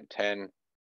 8, 9, and 10.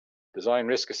 Design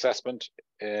risk assessment,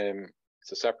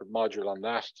 it's a separate module on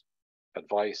that.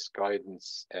 Advice,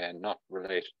 guidance, and not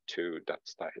related to that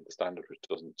the standard,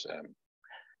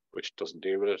 which doesn't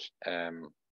deal with it.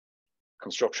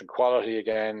 Construction quality,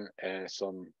 again,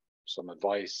 some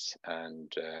advice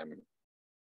and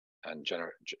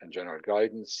general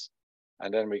guidance.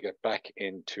 And then we get back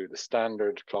into the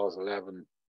standard, clause 11,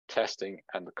 testing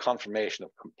and the confirmation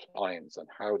of compliance and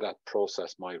how that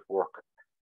process might work.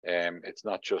 It's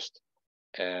not just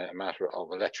a matter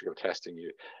of electrical testing.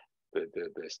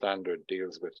 The standard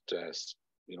deals with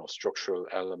structural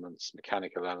elements,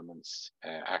 mechanical elements,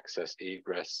 access,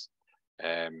 egress,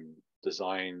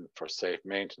 design for safe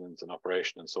maintenance and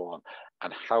operation, and so on,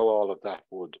 and how all of that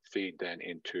would feed then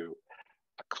into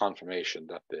a confirmation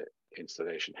that the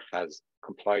installation has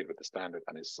complied with the standard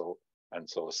and is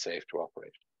so safe to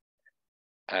operate.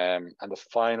 And the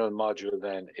final module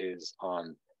then is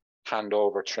on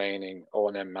handover training,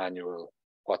 O&M manual.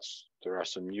 There are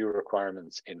some new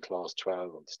requirements in clause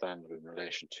 12 of the standard in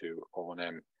relation to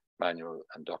O&M manual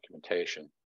and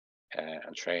documentation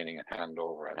and training and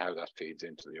handover, and how that feeds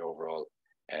into the overall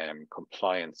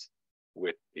compliance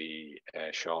with the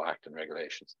Shaw Act and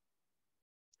regulations.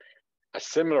 A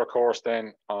similar course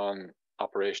then on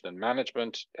operation and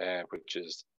management, which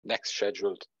is next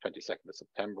scheduled 22nd of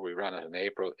September. We ran it in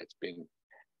April. It's been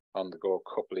on the go a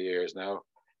couple of years now.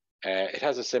 It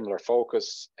has a similar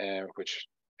focus, which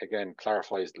again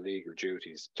clarifies the legal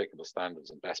duties, applicable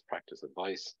standards, and best practice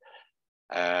advice.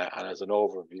 And as an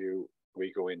overview,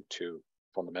 we go into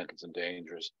fundamentals and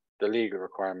dangers, the legal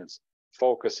requirements,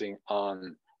 focusing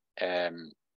on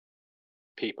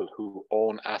people who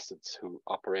own assets, who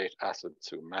operate assets,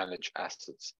 who manage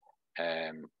assets,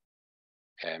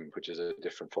 which is a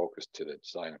different focus to the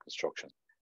design and construction.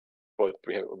 But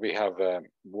we have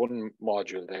one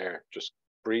module there just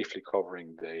briefly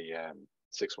covering the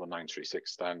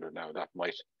 61936 standard. Now I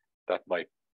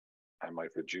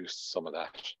might reduce some of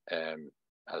that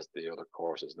as the other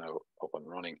course is now up and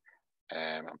running,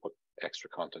 and put extra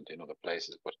content in other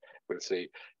places, but we'll see.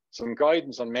 Some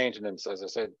guidance on maintenance. As I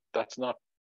said, that's not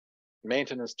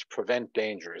maintenance to prevent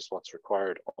danger is what's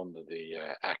required under the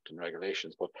Act and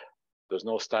regulations, but there's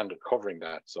no standard covering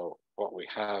that. So what we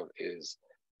have is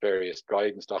various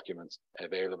guidance documents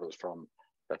available from,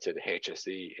 let's say, the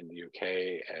HSE in the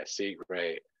UK,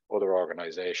 CGRE, other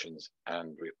organisations,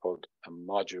 and we've put a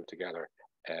module together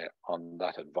on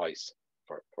that advice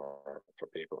for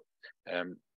people.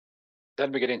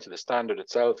 Then we get into the standard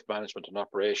itself, management and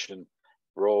operation,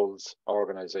 roles,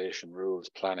 organisation, rules,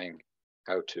 planning,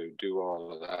 how to do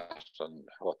all of that, and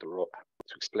what to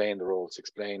explain the roles,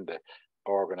 explain the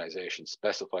organisation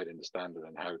specified in the standard,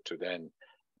 and how to then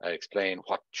explain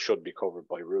what should be covered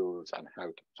by rules and how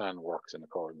the plan works in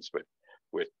accordance with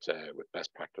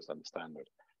best practice and the standard.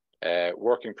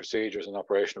 Working procedures and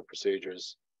operational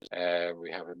procedures.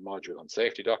 We have a module on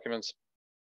safety documents,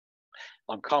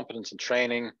 on competence and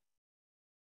training,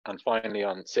 and finally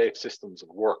on safe systems of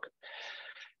work.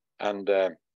 And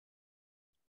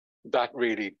that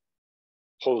really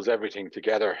pulls everything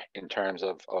together in terms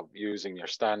of using your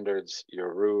standards,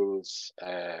 your rules,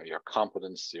 your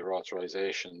competence, your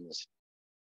authorizations,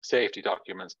 safety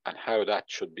documents, and how that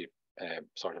should be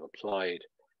sort of applied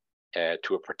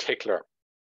to a particular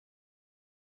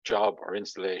job or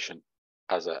installation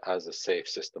as a safe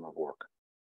system of work.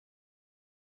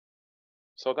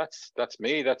 So that's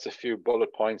me. That's a few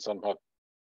bullet points on what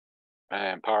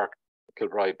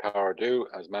Kilbride Power do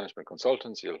as management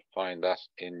consultants. You'll find that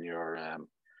in your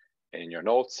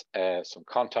notes. Some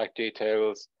contact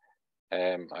details.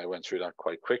 I went through that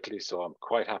quite quickly, so I'm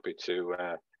quite happy to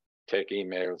take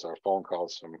emails or phone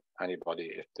calls from anybody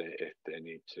if they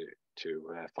need to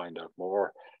find out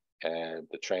more.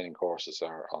 The training courses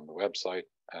are on the website,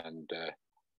 and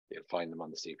you'll find them on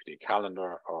the CPD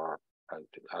calendar, or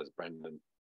as Brendan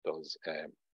does, I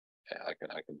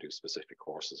can do specific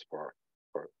courses for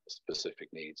specific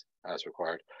needs as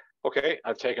required. Okay,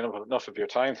 I've taken up enough of your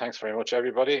time. Thanks very much,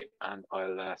 everybody, and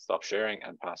I'll stop sharing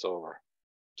and pass over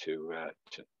to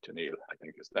Neil, I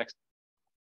think is next.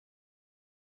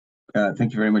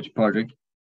 Thank you very much, Padraig.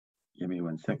 Give me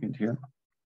 1 second here.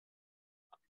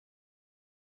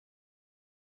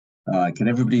 Can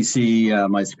everybody see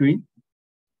my screen?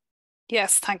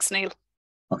 Yes, thanks, Neil.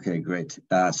 Okay, great.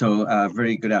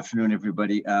 Very good afternoon,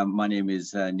 everybody. My name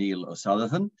is Neil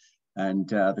O'Sullivan, and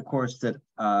the course that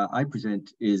I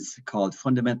present is called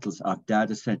Fundamentals of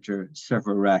Data Center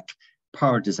Server Rack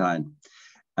Power Design.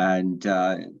 And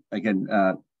again,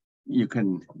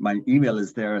 my email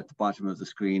is there at the bottom of the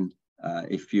screen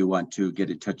if you want to get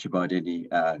in touch about any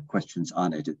questions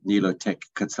on it, at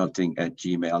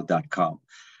nilotechconsulting@gmail.com.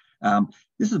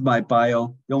 This is my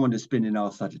bio. Don't want to spend an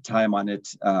awful lot of time on it.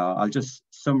 I'll just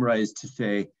summarize to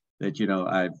say that,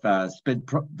 I've spent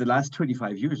the last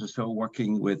 25 years or so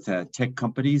working with tech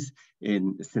companies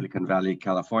in Silicon Valley,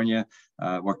 California.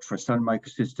 Worked for Sun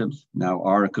Microsystems, now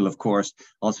Oracle, of course,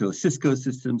 also Cisco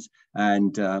Systems,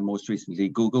 and most recently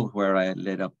Google, where I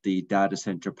led up the data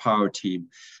center power team.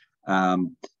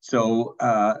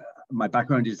 My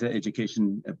background is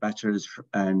education, a bachelor's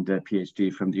and a PhD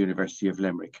from the University of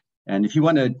Limerick. And if you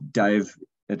want to dive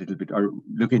a little bit or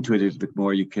look into it a little bit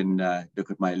more, you can look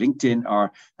at my LinkedIn,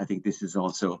 or I think this is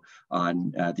also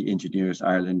on the Engineers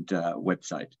Ireland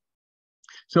website.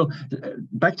 So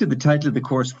back to the title of the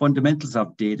course, Fundamentals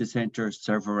of Data Center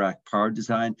Server Rack Power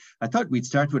Design. I thought we'd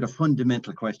start with a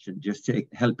fundamental question just to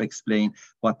help explain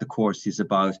what the course is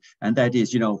about. And that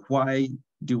is, why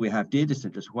do we have data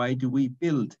centers? Why do we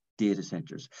build data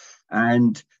centers?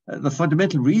 And the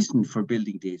fundamental reason for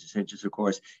building data centers, of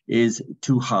course, is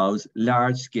to house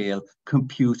large-scale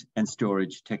compute and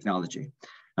storage technology.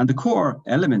 And the core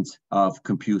elements of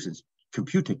compute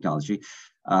technology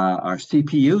are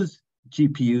CPUs,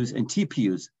 GPUs, and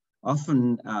TPUs,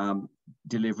 often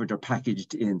delivered or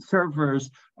packaged in servers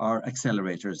or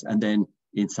accelerators, and then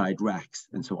inside racks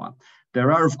and so on.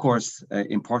 There are, of course,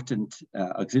 important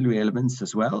auxiliary elements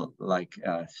as well, like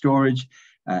storage,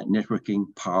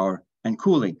 networking, power, and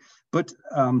cooling. But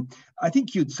I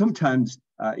think you'd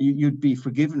be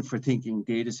forgiven for thinking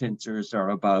data centers are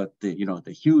about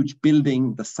the huge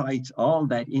building, the site, all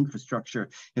that infrastructure.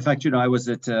 In fact, I was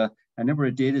at a number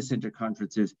of data center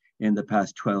conferences in the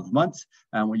past 12 months.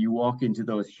 And when you walk into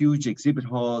those huge exhibit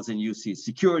halls and you see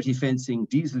security fencing,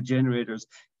 diesel generators,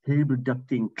 cable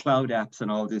ducting, cloud apps,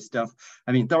 and all this stuff,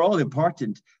 I mean, they're all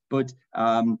important, but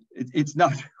it's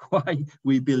not why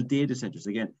we build data centers.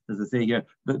 Again, as I say here,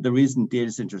 the reason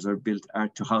data centers are built are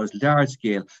to house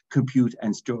large-scale compute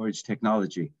and storage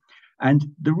technology.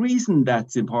 And the reason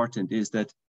that's important is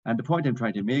that, and the point I'm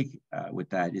trying to make with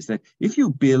that is that if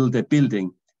you build a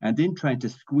building and then trying to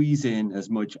squeeze in as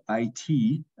much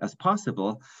IT as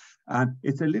possible,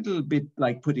 it's a little bit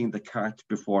like putting the cart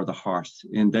before the horse,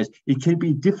 in that it can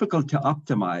be difficult to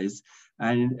optimize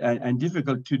and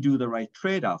difficult to do the right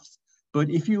trade-offs. But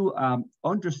if you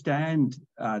understand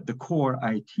the core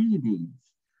IT needs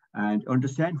and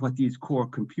understand what these core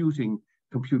compute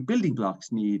building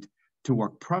blocks need to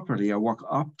work properly or work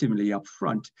optimally up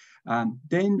front,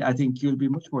 then I think you'll be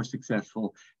much more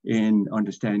successful in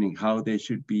understanding how they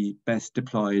should be best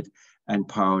deployed and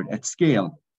powered at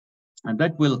scale. And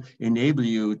that will enable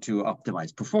you to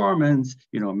optimize performance,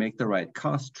 make the right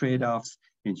cost trade-offs,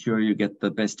 ensure you get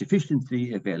the best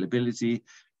efficiency, availability,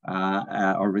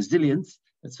 or resilience.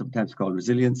 It's sometimes called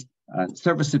resilience,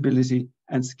 serviceability,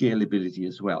 and scalability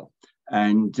as well.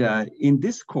 And in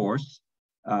this course,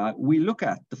 we look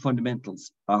at the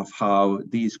fundamentals of how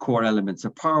these core elements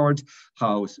are powered,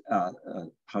 how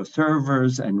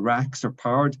servers and racks are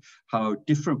powered, how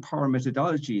different power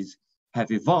methodologies have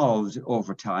evolved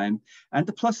over time, and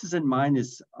the pluses and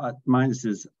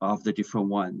minuses of the different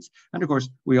ones. And of course,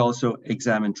 we also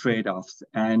examine trade-offs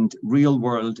and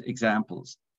real-world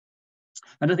examples.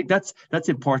 And I think that's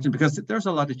important because there's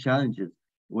a lot of challenges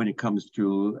when it comes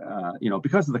to,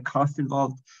 because of the cost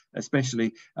involved,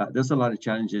 especially, there's a lot of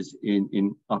challenges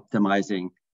in optimizing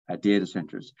data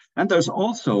centers. And there's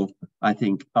also, I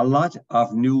think, a lot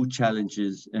of new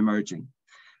challenges emerging.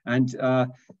 And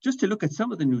just to look at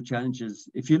some of the new challenges,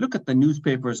 if you look at the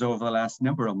newspapers over the last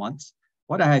number of months,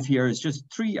 what I have here is just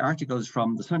 3 articles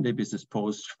from the Sunday Business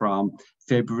Post from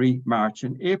February, March,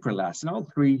 and April last, and all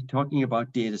 3 talking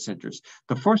about data centers.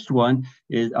 The first one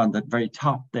is on the very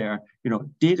top there,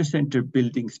 data center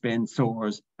building spend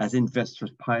soars as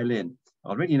investors pile in.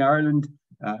 Already in Ireland,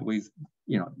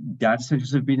 data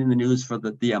centers have been in the news for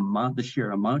the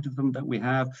sheer amount of them that we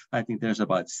have. I think there's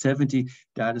about 70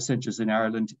 data centers in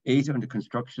Ireland, 8 under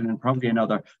construction, and probably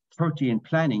another 30 in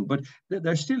planning. But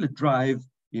there's still a drive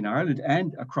in Ireland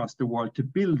and across the world to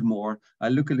build more.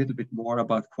 I'll look a little bit more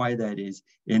about why that is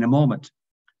in a moment.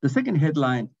 The second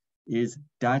headline is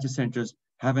data centers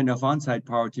have enough on-site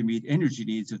power to meet energy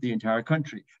needs of the entire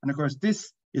country. And of course,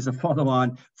 this is a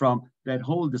follow-on from that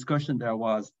whole discussion there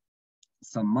was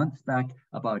some months back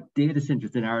about data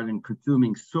centers in Ireland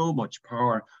consuming so much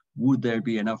power. Would there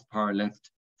be enough power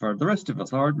left for the rest of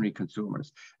us, ordinary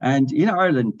consumers? And in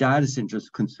Ireland, data centers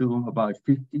consume about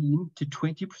 15 to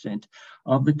 20%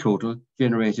 of the total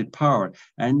generated power.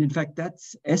 And in fact,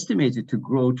 that's estimated to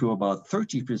grow to about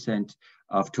 30%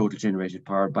 of total generated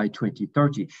power by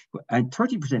 2030. And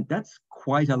 30%, that's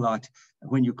quite a lot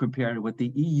when you compare it with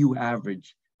the EU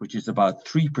average, which is about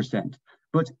 3%.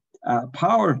 But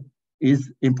power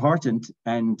is important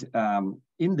and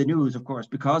in the news, of course,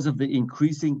 because of the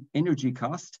increasing energy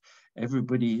cost.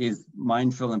 Everybody is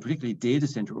mindful, and particularly data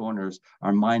center owners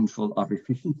are mindful of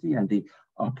efficiency and the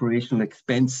operational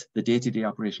expense, the day-to-day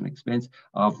operational expense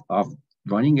of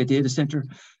running a data center.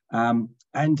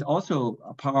 And also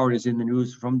power is in the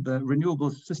news from the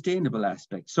renewable sustainable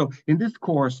aspect. So in this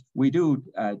course, we do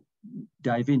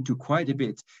dive into quite a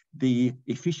bit the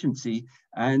efficiency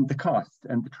and the cost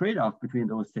and the trade-off between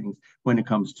those things when it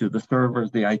comes to the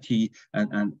servers, the IT,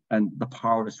 and the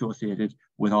power associated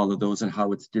with all of those and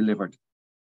how it's delivered.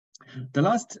 The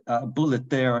last bullet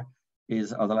there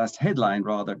is, or the last headline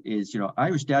rather, is,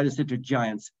 Irish data center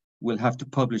giants will have to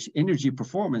publish energy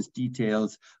performance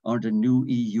details under new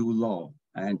EU law.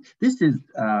 And this is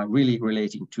really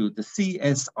relating to the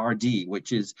CSRD,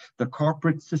 which is the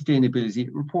Corporate Sustainability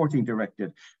Reporting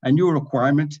Directive, a new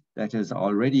requirement that has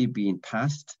already been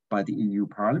passed by the EU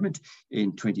Parliament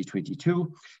in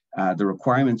 2022. The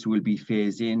requirements will be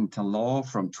phased into law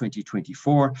from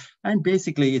 2024, and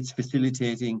basically it's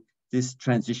facilitating this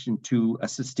transition to a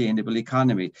sustainable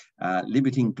economy,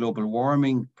 limiting global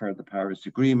warming per the Paris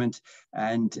Agreement,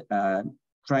 and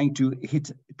trying to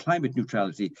hit climate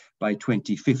neutrality by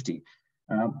 2050.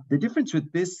 The difference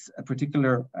with this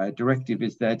particular directive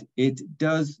is that it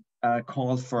does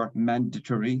call for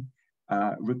mandatory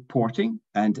reporting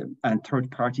and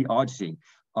third-party auditing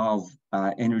of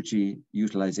energy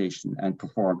utilization and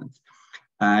performance.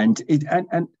 And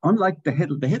unlike the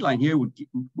headline here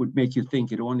would make you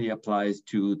think it only applies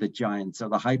to the giants or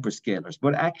the hyperscalers,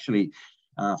 but actually,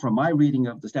 from my reading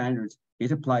of the standards,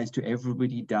 it applies to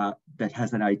everybody that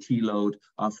has an IT load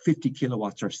of 50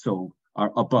 kilowatts or so,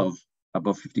 or above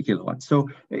 50 kilowatts. So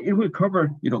it will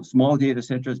cover, small data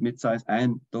centers, mid-size,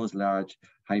 and those large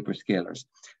hyperscalers.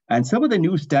 And some of the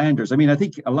new standards, I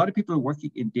think a lot of people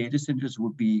working in data centers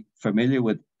would be familiar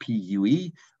with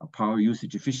PUE, or power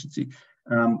usage efficiency.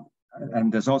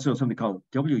 And there's also something called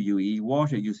WUE,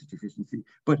 water usage efficiency.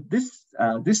 But this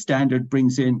standard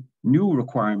brings in new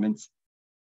requirements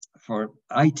for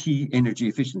IT energy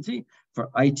efficiency, for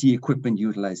IT equipment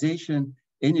utilization,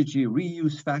 energy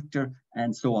reuse factor,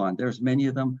 and so on. There's many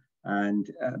of them, and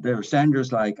there are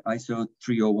standards like ISO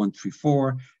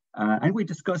 30134, and we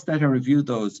discussed that and reviewed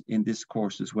those in this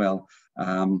course as well.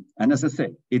 And as I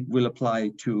say, it will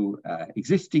apply to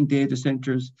existing data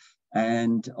centers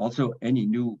and also any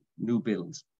new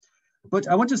builds. But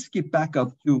I want to skip back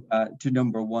up to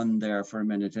number 1 there for a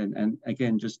minute, and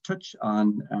again, just touch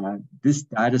on this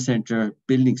data center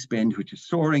building spend, which is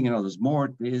soaring. There's more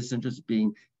data centers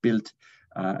being built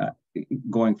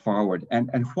going forward,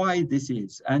 and why this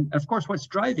is. And of course, what's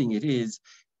driving it is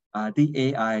the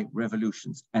AI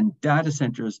revolutions, and data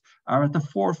centers are at the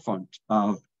forefront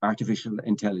of artificial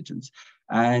intelligence.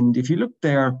 And if you look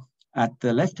there at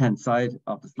the left-hand side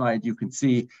of the slide, you can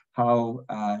see how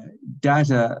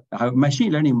how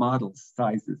machine learning model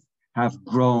sizes have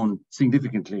grown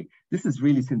significantly. This is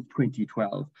really since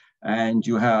 2012. And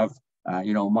you have,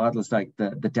 models like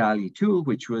the DALL-E 2,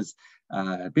 which was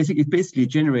basically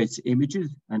generates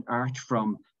images and art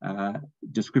from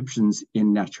descriptions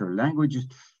in natural languages.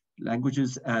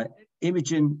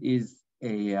 Imagen is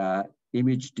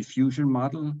image diffusion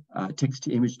model, text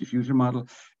to image diffusion model,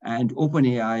 and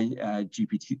OpenAI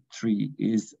GPT-3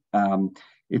 is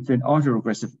it's an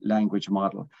autoregressive language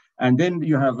model. And then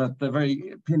you have at the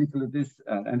very pinnacle of this,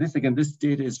 and this again, this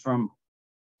data is from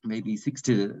maybe 6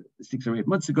 or 8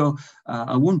 months ago,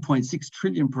 a 1.6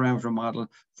 trillion parameter model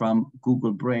from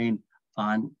Google Brain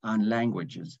on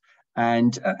languages.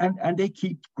 And they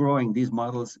keep growing. These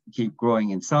models keep growing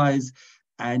in size.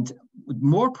 And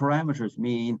more parameters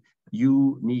mean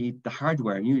you need the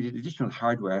hardware, you need additional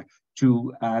hardware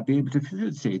to be able to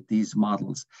facilitate these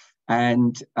models.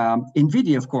 And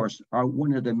NVIDIA, of course, are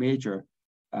one of the major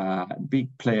big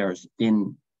players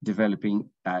in developing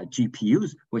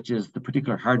GPUs, which is the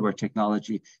particular hardware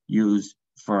technology used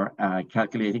for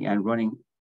calculating and running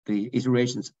the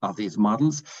iterations of these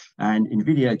models. And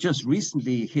NVIDIA just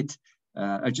recently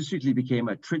became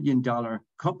a $1 trillion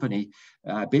company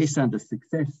based on the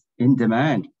success in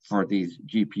demand for these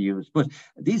GPUs. But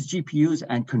these GPUs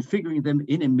and configuring them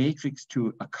in a matrix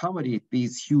to accommodate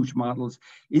these huge models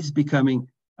is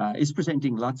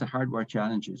presenting lots of hardware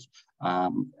challenges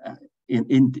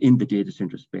in the data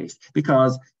center space,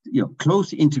 because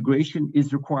close integration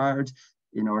is required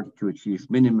in order to achieve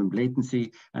minimum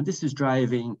latency, and this is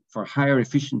driving for higher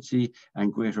efficiency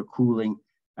and greater cooling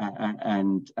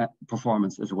and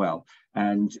performance as well.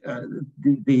 And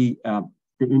the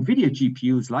NVIDIA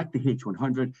GPUs like the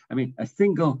H100, I mean, a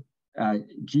single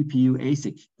GPU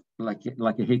ASIC like a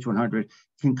H100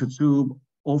 can consume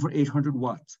over 800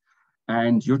 watts.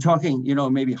 And you're talking,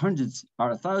 maybe hundreds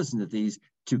or 1,000 of these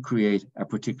to create a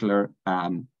particular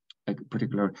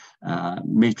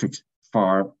matrix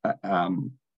for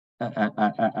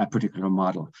a particular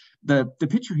model. The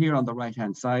picture here on the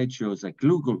right-hand side shows a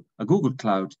Google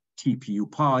Cloud TPU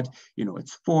pod.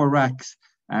 It's 4 racks,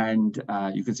 and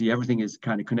you can see everything is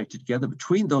kind of connected together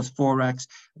between those 4 racks.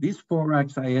 These 4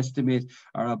 racks, I estimate,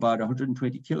 are about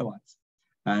 120 kilowatts.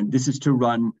 And this is to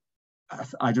run,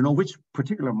 I don't know which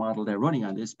particular model they're running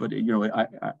on this, but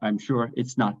I'm sure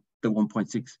it's not the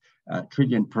 1.6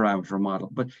 trillion parameter model.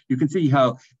 But you can see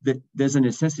how there's a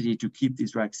necessity to keep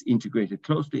these racks integrated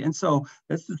closely. And so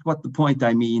this is what the point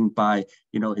I mean by,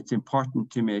 it's important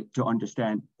to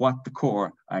understand what the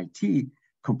core IT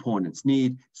components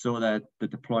need so that the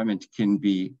deployment can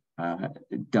be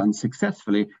done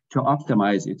successfully to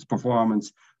optimize its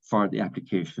performance for the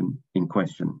application in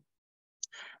question.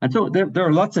 And so there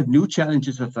are lots of new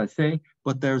challenges, as I say,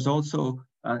 but there's also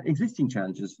existing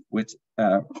challenges with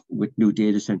new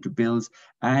data center builds,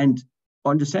 and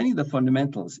understanding the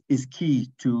fundamentals is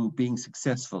key to being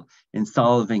successful in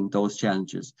solving those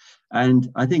challenges. And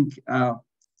I think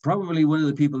probably one of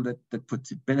the people that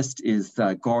puts it best is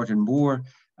Gordon Moore.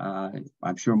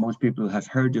 I'm sure most people have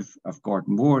heard of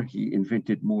Gordon Moore. He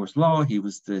invented Moore's Law. He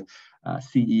was the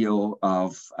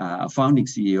founding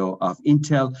CEO of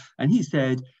Intel. And he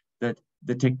said that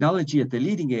the technology at the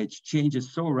leading edge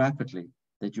changes so rapidly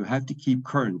that you have to keep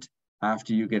current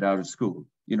after you get out of school.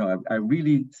 A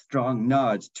really strong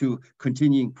nod to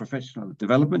continuing professional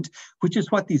development, which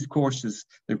is what these courses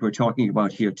that we're talking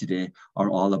about here today are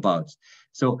all about.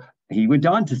 So he went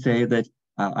on to say that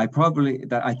I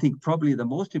think probably the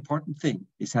most important thing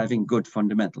is having good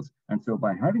fundamentals. And so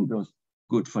by having those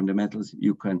good fundamentals,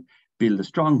 you can build a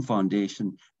strong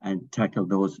foundation and tackle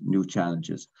those new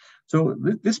challenges. So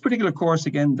this particular course,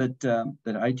 again, that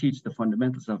I teach, the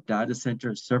fundamentals of data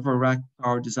center server rack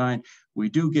power design, we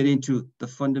do get into the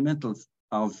fundamentals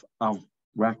of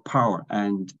rack power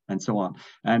and so on.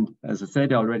 And as I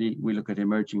said already, we look at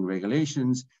emerging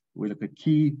regulations, we look at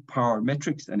key power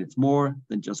metrics, and it's more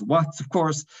than just watts, of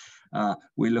course.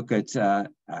 We look at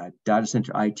data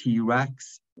center IT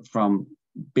racks from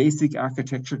basic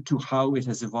architecture to how it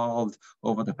has evolved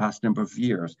over the past number of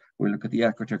years. We look at the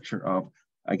architecture of,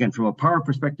 again, from a power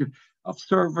perspective, of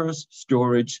servers,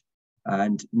 storage,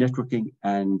 and networking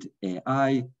and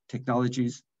AI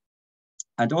technologies,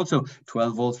 and also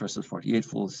 12 volts versus 48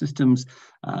 volt systems.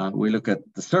 We look at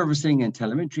the servicing and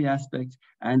telemetry aspect,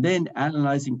 and then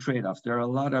analyzing trade-offs. There are a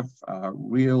lot of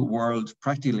real world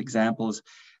practical examples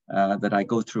that I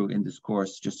go through in this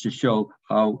course just to show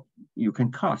how you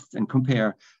can cost and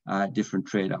compare different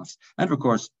trade-offs. And of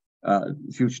course,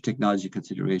 future technology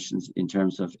considerations in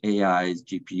terms of AIs,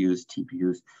 GPUs,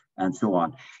 TPUs, and so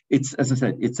on. It's, as I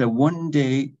said, it's a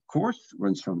one-day course,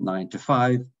 runs from 9 to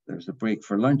 5. There's a break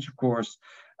for lunch, of course,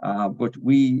 but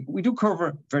we do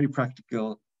cover very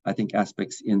practical, I think,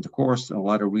 aspects in the course, a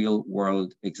lot of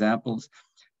real-world examples.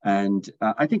 And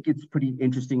I think it's pretty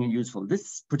interesting and useful.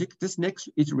 This next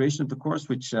iteration of the course,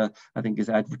 which I think is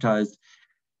advertised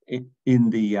in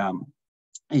the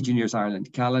Engineers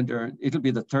Ireland calendar. It'll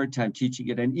be the third time teaching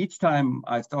it, and each time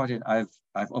I've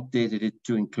updated it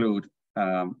to include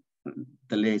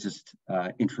the latest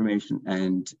information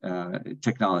and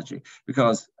technology,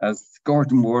 because as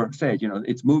Gordon Moore said, you know,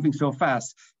 it's moving so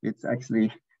fast,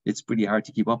 it's pretty hard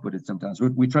to keep up with it sometimes.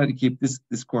 We try to keep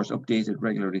this course updated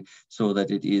regularly so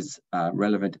that it is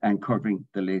relevant and covering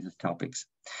the latest topics.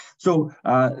 So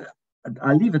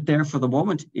I'll leave it there for the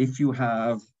moment. If you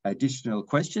have additional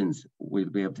questions, we'll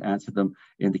be able to answer them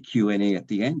in the Q&A at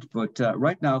the end. But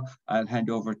right now, I'll hand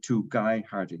over to Guy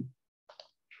Harding.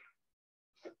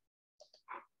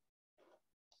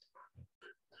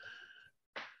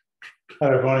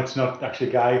 Hello everyone, it's not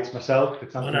actually Guy, it's myself.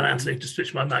 It's Well done, Anthony, just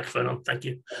switch my microphone on, thank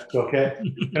you. Okay,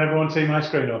 can everyone see my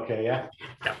screen okay, yeah?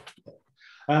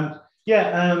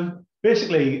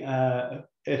 Basically, a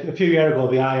few years ago,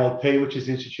 the ILP, which is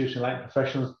the Institutional Lighting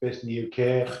Professionals based in the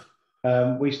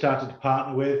UK, we started to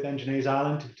partner with Engineers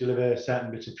Ireland to deliver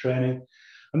certain bits of training.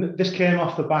 And this came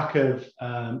off the back of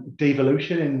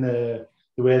devolution in the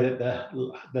way that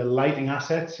the lighting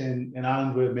assets in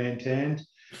Ireland were maintained.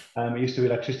 It used to be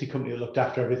an electricity company that looked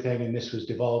after everything, and this was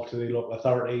devolved to the local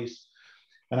authorities.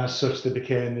 And as such, there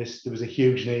was a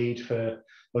huge need for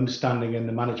understanding and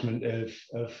the management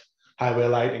of highway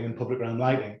lighting and public ground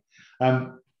lighting.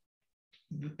 The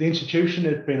institution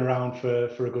had been around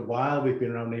for a good while. We've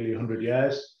been around nearly 100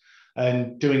 years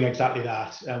and doing exactly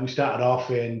that. We started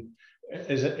off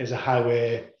as a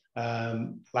highway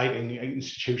lighting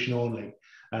institution only,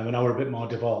 and now we're a bit more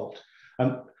devolved.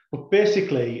 But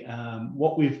basically,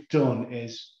 what we've done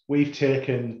is we've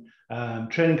taken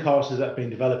training courses that have been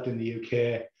developed in the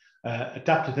UK,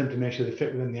 adapted them to make sure they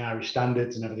fit within the Irish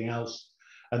standards and everything else.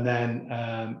 And then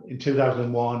in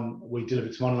 2001, we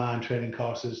delivered some online training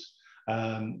courses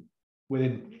over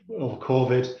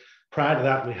COVID. Prior to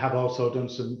that, we have also done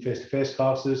some face-to-face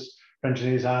courses for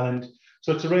Engineers Ireland.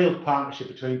 So it's a real partnership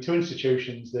between two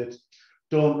institutions that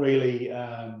don't really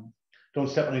don't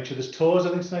step on each other's toes, I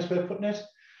think it's a nice way of putting it.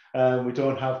 We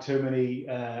don't have too many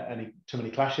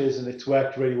clashes, and it's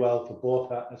worked really well for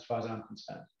both, as far as I'm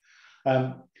concerned.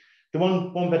 The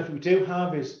one benefit we do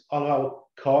have is all of our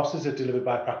courses are delivered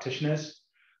by practitioners.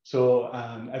 So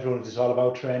everyone does all of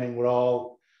our training. We're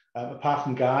all, apart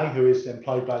from Guy, who is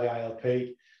employed by the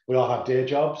ILP, we all have day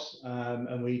jobs,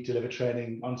 and we deliver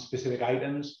training on specific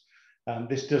items.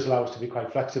 This does allow us to be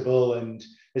quite flexible, and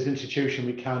as an institution,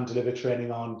 we can deliver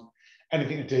training on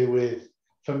anything to do with,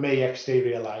 for me,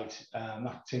 exterior light.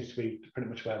 That seems to be pretty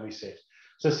much where we sit.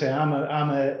 So I say I'm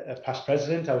a past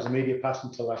president. I was a media past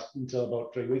until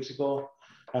about 3 weeks ago,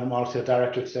 and I'm also a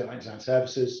director of State Light Design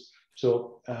Services.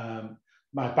 So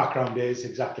my background is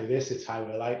exactly this: it's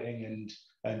highway lighting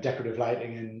and decorative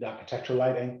lighting and architectural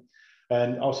lighting.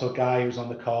 And also Guy, who's on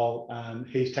the call,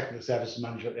 he's technical services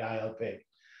manager at the ILP.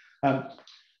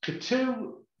 The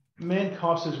two main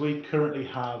courses we currently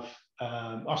have,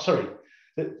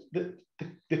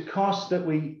 the course that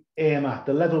we aim at,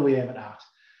 the level we aim at,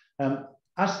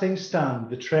 as things stand,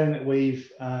 the training that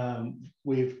we've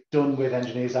done with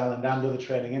Engineers Ireland and other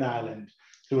training in Ireland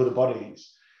through other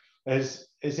bodies is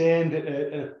aimed at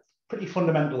a pretty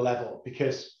fundamental level,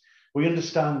 because we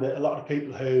understand that a lot of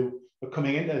people who are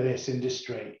coming into this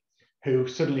industry, who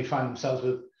suddenly find themselves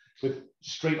with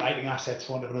street lighting assets,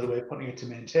 for want of another way of putting it, to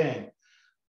maintain,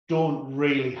 don't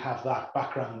really have that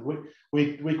background.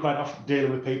 We quite often deal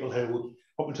with people who,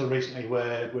 up until recently,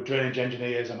 were drainage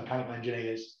engineers and mechanical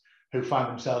engineers who find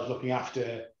themselves looking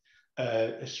after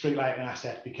a street lighting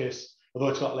asset, because although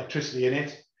it's got electricity in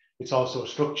it, it's also a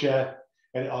structure,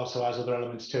 and it also has other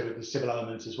elements to it, the civil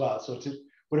elements as well. So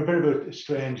we're a bit of a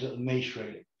strange little niche,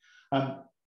 really.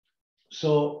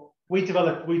 So we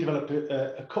developed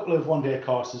a couple of one-day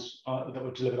courses that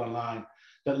were delivered online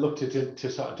that looked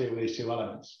to sort of deal with these two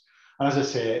elements. And as I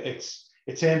say,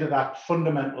 it's aimed at that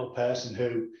fundamental person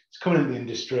who is coming into the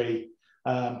industry,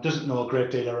 doesn't know a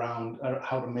great deal around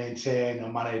how to maintain or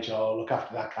manage or look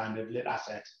after that kind of lit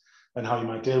asset and how you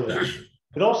might deal with it.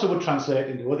 It also would translate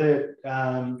into other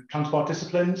transport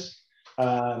disciplines,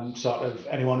 sort of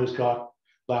anyone who's got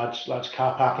large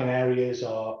car parking areas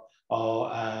or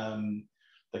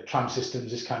the tram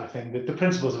systems, this kind of thing. The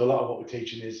principles of a lot of what we're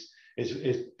teaching is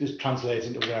translates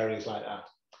into other areas like that.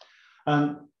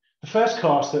 The first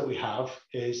course that we have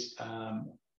is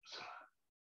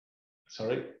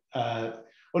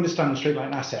understanding street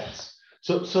lighting assets.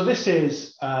 So this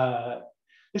is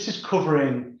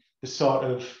covering the sort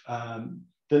of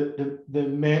the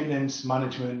maintenance,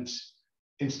 management,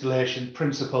 installation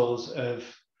principles of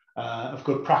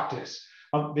good practice.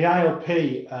 The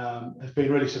ILP has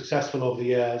been really successful over the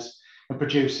years in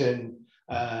producing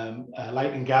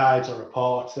lighting guides or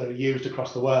reports that are used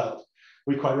across the world.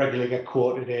 We quite regularly get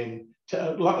quoted in,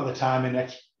 a lot of the time in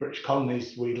ex-British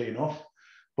colonies, weirdly enough,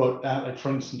 but like for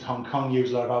instance, Hong Kong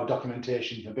use a lot of our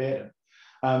documentation verbatim.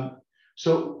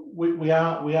 So we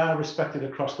are respected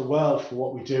across the world for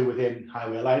what we do within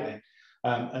highway lighting,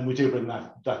 and we do bring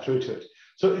that through to it.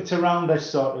 So it's around this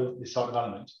sort of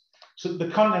element. So the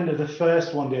content of the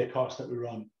first one-day course that we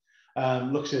run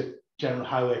looks at general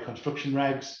highway construction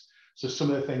regs. So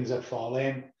some of the things that fall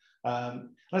in.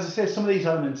 As I say, some of these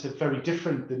elements are very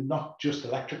different. They're not just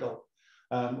electrical.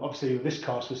 Obviously, with this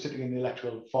course, we're sitting in the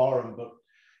electrical forum, but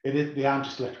they aren't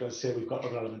just electrical. As I say, we've got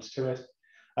other elements to it.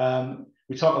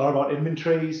 We talk a lot about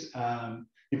inventories.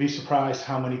 You'd be surprised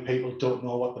how many people don't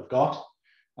know what they've got.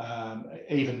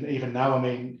 Even now, I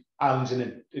mean, Ireland's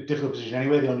in a difficult position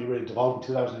anyway. They only really devolved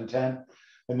in 2010.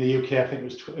 In the UK, I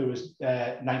think it was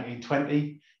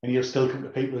 1920, and you'll still come to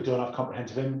people who don't have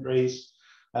comprehensive inventories.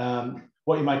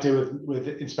 What you might do with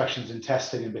inspections and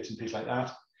testing and bits and pieces like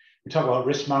that. We talk about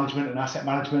risk management and asset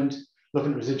management,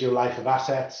 looking at residual life of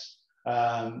assets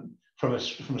from a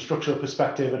structural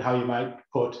perspective, and how you might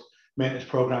put maintenance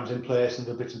programs in place and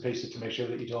the bits and pieces to make sure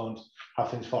that you don't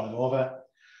have things falling over.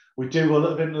 We do a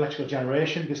little bit in electrical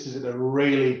generation. This is at a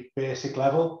really basic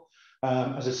level.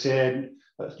 As I said,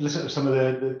 listen to some of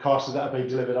the courses that are being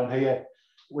delivered on here.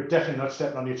 We're definitely not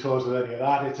stepping on your toes with any of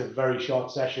that. It's a very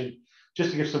short session,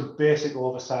 just to give some basic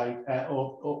oversight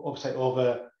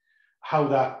over how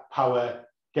that power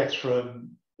gets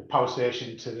from the power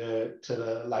station to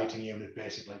the lighting unit,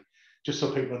 basically. Just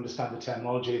so people understand the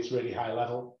terminology, it's really high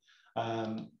level.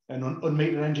 And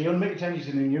unmetered energy. Unmetered energy is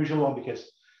an unusual one because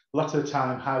lots of the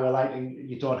time, highway lighting,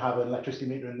 you don't have an electricity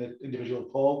meter in the individual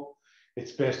pole.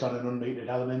 It's based on an unmetered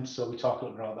element, so we talk a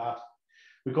little bit about that.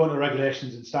 We go into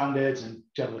regulations and standards and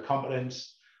general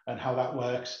competence and how that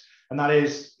works. And that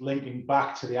is linking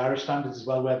back to the Irish standards as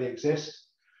well, where they exist.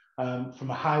 From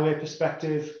a highway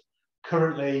perspective,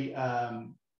 currently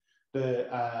the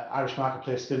Irish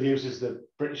marketplace still uses the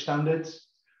British standards,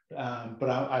 but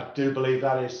I do believe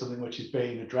that is something which is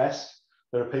being addressed.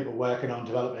 There are people working on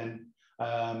developing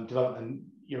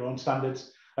your own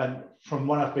standards. And from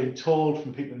what I've been told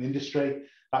from people in the industry,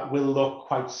 that will look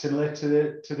quite similar to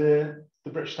the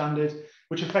British standard,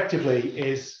 which effectively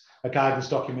is a guidance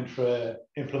document for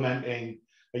implementing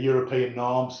a European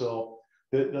norm. So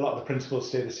a lot of the principles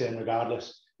stay the same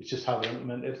regardless. It's just how they're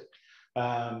implemented.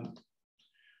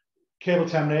 Cable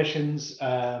terminations,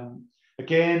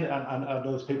 again, and I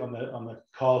know there's people on the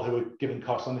call who are giving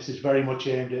costs on this, is very much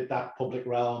aimed at that public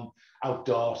realm,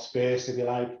 outdoor space, if you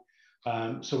like.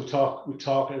 So we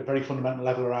talk at a very fundamental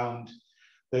level around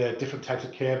the different types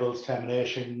of cables,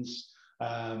 terminations,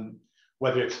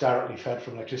 whether it's directly fed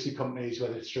from electricity companies,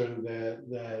 whether it's through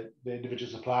the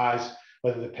individual supplies,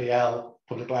 whether the PL,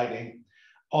 public lighting,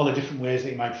 all the different ways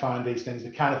that you might find these things,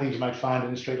 the kind of things you might find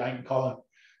in a street lighting column,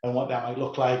 and what that might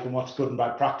look like and what's good and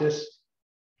bad practice.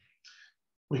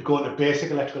 We've gone to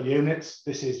basic electrical units.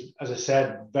 This is, as I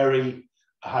said, very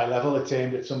high level. It's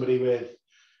aimed at somebody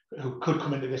who could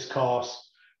come into this course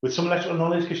with some electrical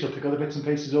knowledge, because you'll pick other bits and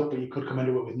pieces up, but you could come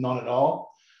into it with none at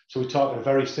all. So we talk at a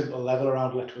very simple level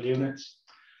around electrical units.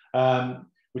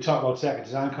 We talk about circuit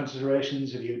design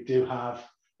considerations. If you do have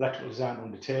electrical design to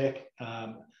undertake,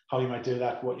 how you might do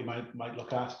that, what you might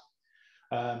look at.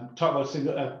 Talk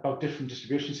about different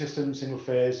distribution systems, single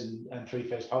phase and three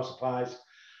phase power supplies,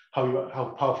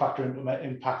 how power factor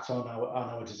impacts on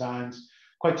our designs.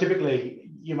 Quite typically,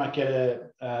 you might get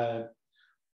a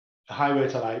highway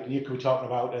to light, and you could be talking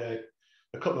about a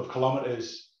couple of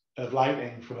kilometers of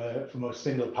lighting from a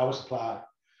single power supply,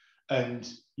 and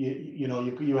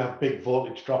you have big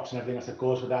voltage drops and everything else that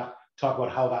goes with that. Talk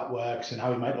about how that works and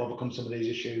how you might overcome some of these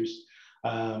issues,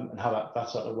 and how that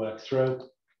sort of works through.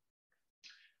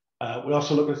 We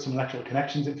also look at some electrical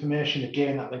connections information.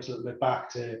 Again, that links a little bit back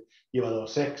to UL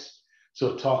 06. So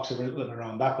it talks a little bit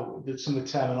around that, but some of the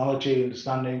terminology,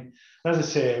 understanding. And as I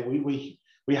say,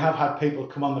 we have had people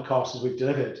come on the courses we've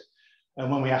delivered, and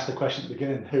when we ask the question at the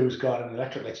beginning, who's got an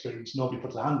electrical experience, nobody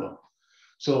puts a hand up.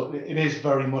 So it is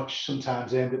very much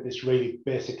sometimes aimed at this really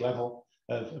basic level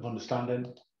of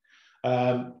understanding.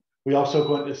 We also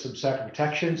go into some circuit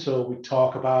protection. So we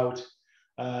talk about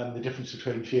the difference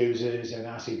between fuses and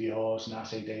RCVOs and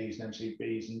RCDs and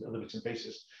MCBs and other bits and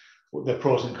pieces, the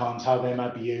pros and cons, how they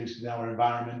might be used in our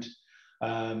environment,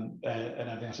 and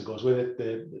everything else that goes with it,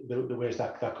 the ways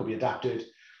that could be adapted.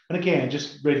 And again,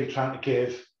 just really trying to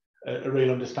give a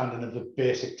real understanding of the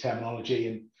basic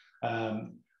terminology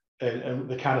and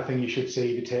the kind of thing you should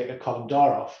see if you take a column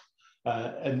door off,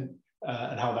 and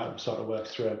how that sort of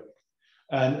works through.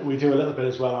 And we do a little bit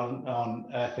as well on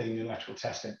earthing and electrical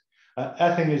testing.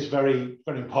 Earthing is very,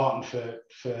 very important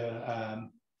for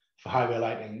highway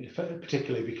lighting,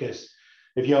 particularly because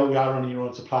if you are running your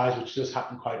own supplies, which does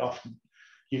happen quite often,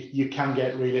 you can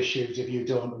get real issues if you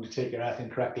don't undertake your earthing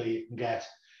correctly. You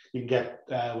can get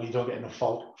well, you don't get enough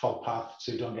fault path,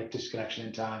 so you don't get disconnection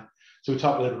in time. So we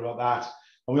talk a little bit about that,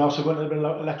 and we also got a little bit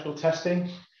about electrical testing,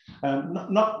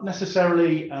 not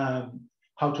necessarily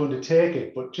how to undertake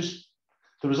it, but just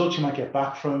the results you might get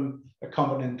back from a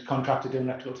competent contractor doing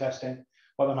electrical testing,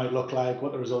 what they might look like,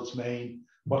 what the results mean,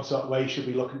 what sort of way you should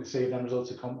be looking to see if them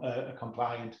results are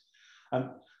compliant.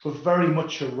 But very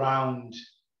much around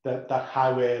that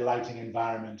highway lighting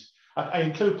environment. I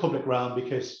include public realm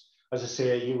because, as I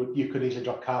say, you could easily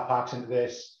drop car parks into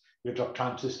this, you could drop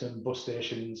tram system, bus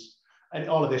stations, and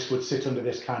all of this would sit under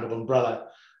this kind of umbrella.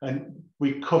 And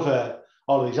we cover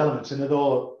all of these elements. And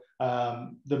although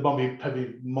they're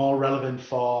probably more relevant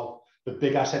for the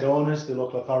big asset owners, the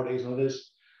local authorities and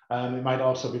others, it might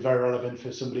also be very relevant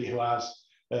for somebody who has,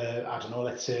 I don't know,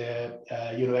 let's say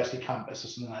a university campus or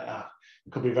something like that.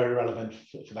 It could be very relevant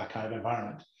for that kind of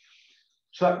environment.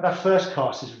 So that first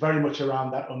course is very much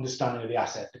around that understanding of the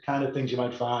asset, the kind of things you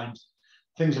might find,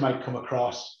 things you might come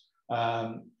across,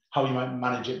 how you might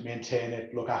manage it, maintain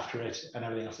it, look after it, and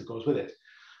everything else that goes with it.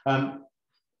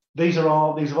 These have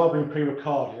all been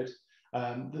pre-recorded.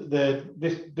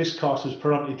 This course was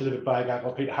predominantly delivered by a guy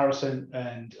called Peter Harrison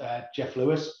and Jeff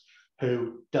Lewis,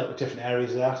 who dealt with different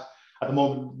areas of that. At the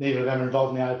moment, neither of them are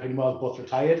involved in the IOP anymore, both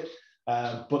retired,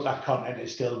 but that content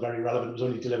is still very relevant. It was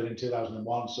only delivered in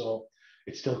 2001, so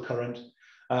it's still current.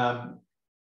 And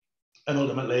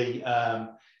ultimately,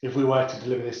 if we were to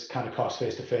deliver this kind of course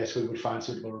face-to-face, we would find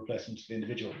suitable replacements for the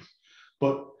individuals.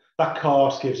 But that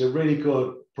course gives a really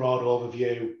good broad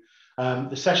overview.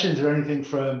 The sessions are anything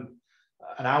from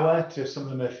an hour to some of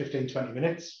them are 15, 20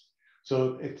 minutes.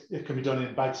 So it can be done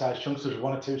in bite-sized chunks. There's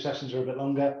 1 or 2 sessions are a bit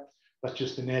longer. That's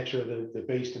just the nature of the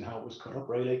beast and how it was cut up,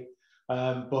 really.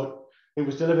 But it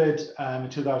was delivered in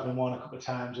 2001 a couple of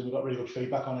times, and we got really good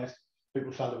feedback on it.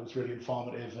 People felt it was really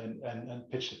informative and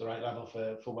pitched at the right level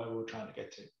for where we were trying to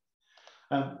get to.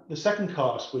 The second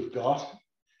course we've got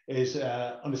is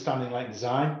Understanding Lighting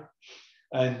Design.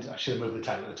 And I should have moved the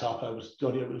title at the top. It was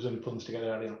only pulling this together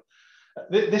earlier.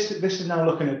 This is now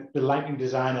looking at the lighting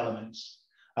design elements.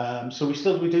 So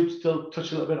we do still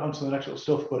touch a little bit on some electrical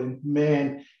stuff, but in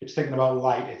main, it's thinking about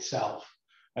light itself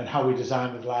and how we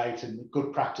design with light and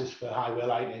good practice for highway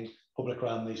lighting, public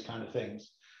realm, these kind of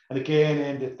things. And again,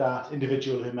 aimed at that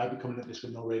individual who might be coming at this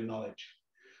with no real knowledge.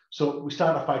 So we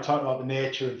start off by talking about the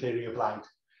nature and theory of light.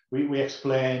 We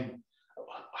explain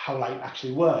how light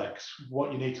actually works,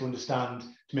 what you need to understand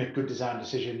to make good design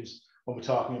decisions when we're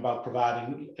talking about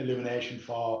providing illumination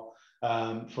for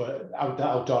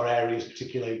outdoor areas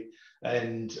particularly,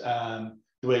 and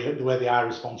the way the eye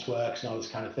response works and all this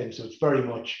kind of thing. So it's very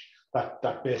much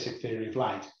that basic theory of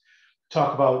light.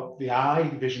 Talk about the eye,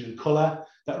 vision and colour,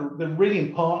 that are really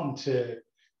important to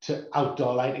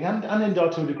outdoor lighting and indoor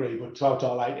to a degree, but to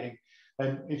outdoor lighting.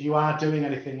 And if you are doing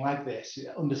anything like this,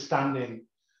 understanding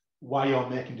why you're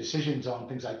making decisions on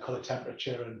things like colour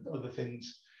temperature and other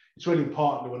things, it's really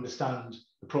important to understand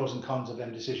the pros and cons of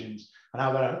them decisions and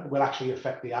how that will actually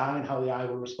affect the eye and how the eye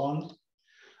will respond.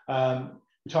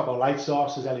 We talk about light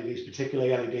sources, LEDs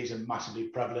particularly. LEDs are massively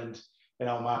prevalent in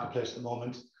our marketplace at the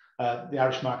moment. The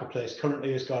Irish marketplace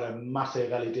currently has got a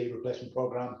massive LED replacement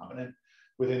programme happening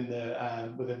within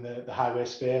the highway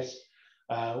space,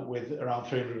 with around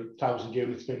 300,000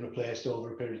 units being replaced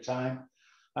over a period of time.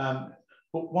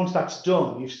 But once that's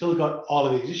done, you've still got all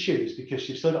of these issues because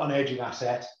you've still got an aging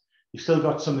asset. You've still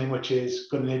got something which is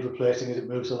going to need replacing as it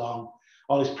moves along.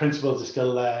 All these principles are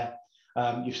still there.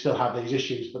 You still have these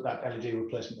issues, but that LED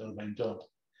replacement will have been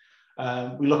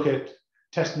done. We look at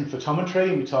testing photometry,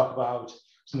 and we talk about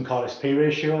something called SP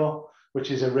ratio,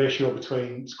 which is a ratio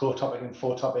between scotopic and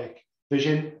photopic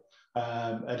vision,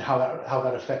 and how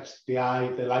that affects the eye,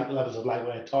 the light levels of light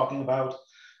we're talking about,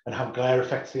 and how glare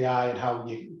affects the eye, and how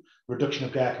reduction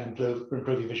of glare can improve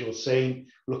your visual seeing.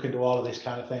 Look into all of these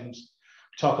kind of things.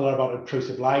 We talk a lot about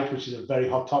intrusive light, which is a very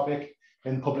hot topic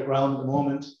in the public realm at the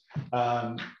moment.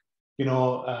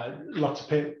 Lots of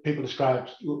people describe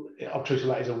obtrusive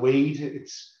light as a weed.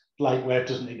 It's light where it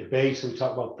doesn't need to be. So we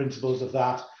talk about principles of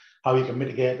that, how you can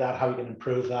mitigate that, how you can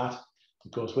improve that.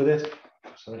 It goes with it.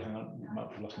 Sorry, hang on,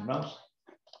 I've lost my mouse.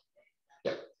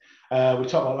 Yeah. We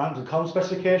talk about lanterns and column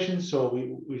specifications. So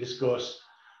we discuss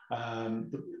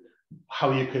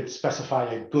how you could specify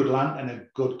a good lamp and a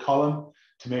good column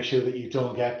to make sure that you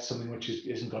don't get something which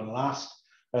isn't going to last,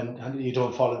 and you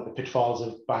don't fall into the pitfalls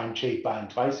of buying cheap, buying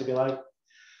twice, if you like.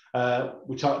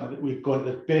 We go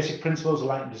into the basic principles of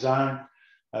lighting design,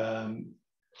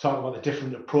 talk about the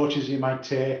different approaches you might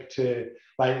take to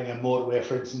lighting a motorway,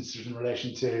 for instance, in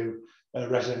relation to a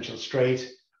residential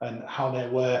street, and how they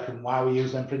work and why we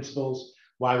use them principles,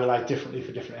 why we light differently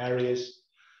for different areas.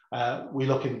 We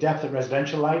look in depth at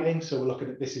residential lighting, so we're looking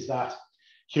at this is that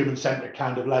human-centered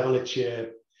kind of level. It's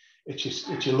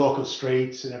your local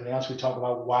streets and everything else. We talk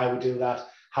about why we do that,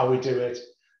 how we do it,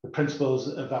 the principles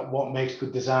of that, what makes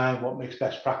good design, what makes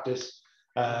best practice.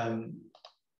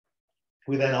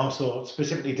 We then also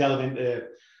specifically delve into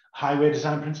highway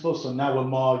design principles. So now we're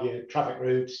more your traffic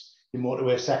routes, your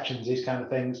motorway sections, these kind of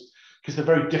things, because they're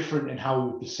very different in how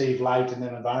we perceive light in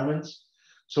their environments.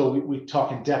 So we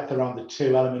talk in depth around the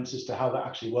two elements as to how that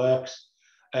actually works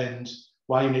and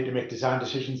why you need to make design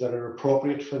decisions that are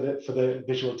appropriate for the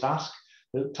visual task.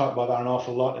 We'll talk about that an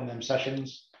awful lot in them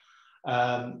sessions.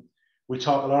 We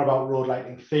talk a lot about road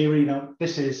lighting theory. Now,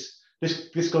 this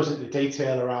goes into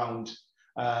detail around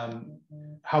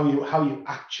how you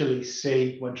actually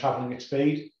see when traveling at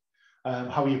speed,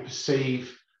 how you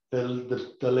perceive the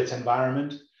lit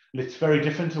environment, and it's very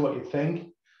different to what you think.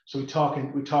 So we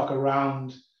talk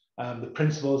around the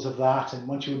principles of that, and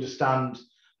once you understand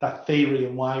that theory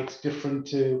and why it's different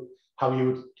to how you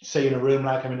would see in a room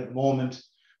like I'm in at the moment,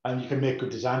 and you can make good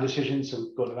design decisions. So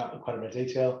we go into that in quite a bit of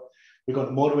detail. We go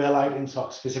into motorway lighting,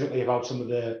 talk specifically about some of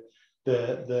the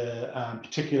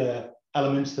particular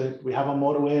elements that we have on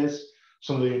motorways,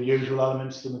 some of the unusual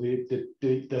elements, some of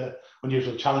the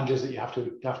unusual challenges that you have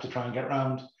to try and get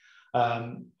around,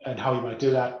 and how you might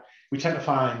do that. We tend to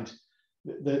find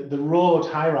the road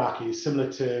hierarchy is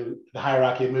similar to the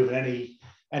hierarchy of moving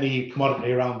any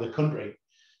commodity around the country.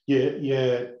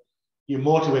 Your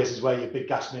motorways is where your big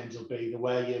gas mains will be,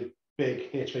 where your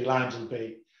big HV lines will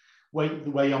be.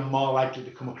 Where you're more likely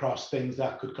to come across things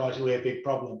that could cause you a big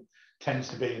problem tends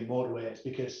to be in motorways,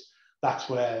 because that's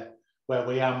where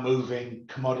we are moving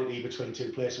commodity between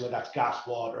two places, whether that's gas,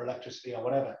 water, electricity, or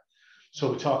whatever.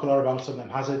 So we talk a lot about some of them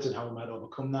hazards and how we might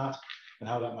overcome that and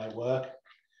how that might work.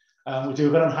 We do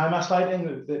a bit on high mast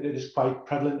lighting. It is quite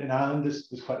prevalent in Ireland.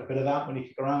 There's quite a bit of that when you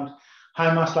kick around.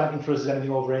 High mast lighting for us is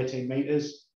anything over 18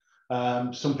 metres.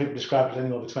 Some people describe it as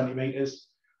anything over 20 metres.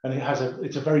 And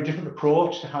it's a very different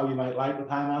approach to how you might light with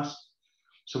high mast.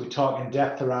 So we talk in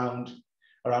depth around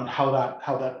how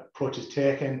that approach is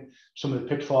taken, some of the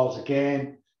pitfalls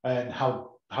again, and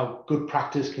how good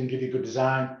practice can give you good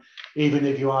design, even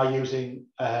if you are using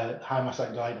high mast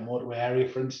lighting to light a motorway area,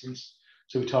 for instance.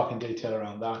 So we talk in detail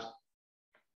around that.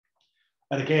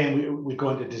 And again, we go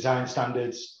into design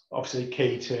standards, obviously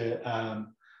key to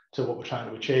what we're trying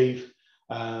to achieve.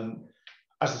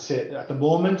 As I say, at the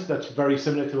moment, that's very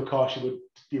similar to a course you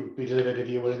would be delivered if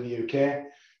you were in the UK,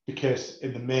 because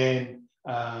in the main,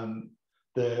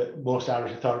 most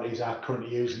Irish authorities are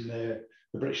currently using the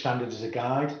British standards as a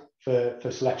guide for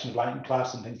selection of lighting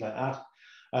class and things like that.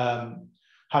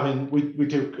 We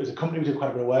do, as a company, we do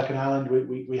quite a bit of work in Ireland.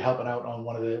 We helping out on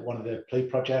one of the PLE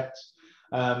projects,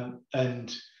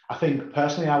 and I think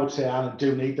personally, I would say Ireland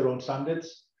do need their own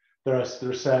standards. There are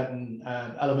certain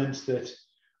elements that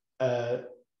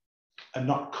are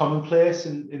not commonplace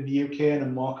in the UK and are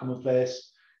more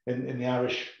commonplace in the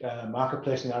Irish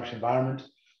marketplace, in the Irish environment.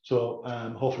 So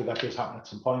hopefully that does happen at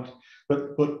some point.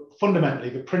 But fundamentally,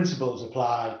 the principles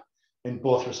apply in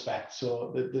both respects.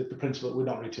 So the principle, we're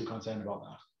not really too concerned about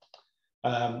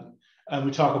that. And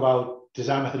we talk about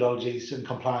design methodologies and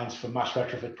compliance for mass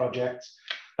retrofit projects.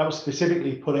 That was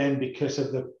specifically put in because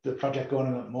of the project going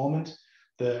on at the moment,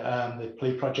 the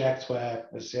PLE project, where,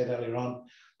 as I said earlier on,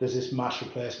 there's this mass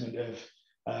replacement of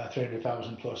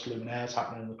 300,000 plus luminaires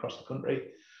happening across the country.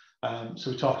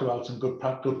 So we talked about some good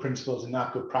principles in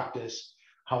that, good practice,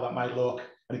 how that might look,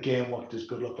 and again, what does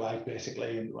good look like,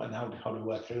 basically, and how do we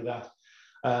work through that.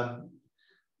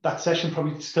 That session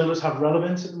probably still does have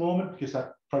relevance at the moment because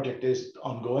that project is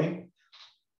ongoing,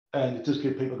 and it does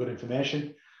give people good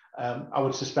information. I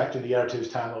would suspect in a year or two's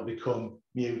time it'll become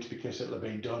mute because it'll have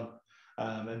been done,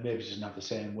 and maybe it doesn't have the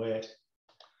same weight.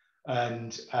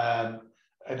 And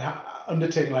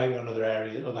undertaking lighting on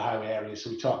other highway areas.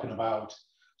 So we're talking about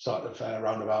sort of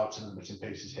roundabouts and bits and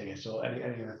pieces here. So any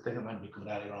other thing that might be covered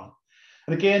earlier on.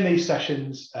 And again, these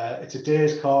sessions, it's a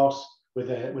day's course with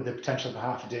a potential for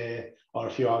half a day or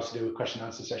a few hours to do a question and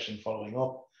answer session following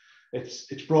up.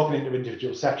 It's broken into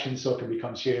individual sections, so it can be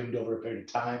consumed over a period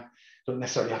of time. Don't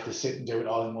necessarily have to sit and do it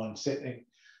all in one sitting.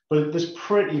 But there's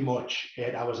pretty much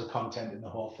 8 hours of content in the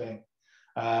whole thing.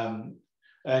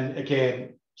 And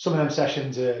again, some of them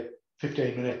sessions are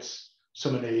 15 minutes,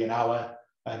 some are nearly an hour,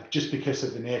 just because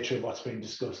of the nature of what's being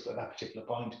discussed at that particular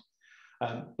point.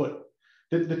 But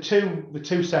The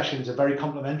two sessions are very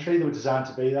complementary. They were designed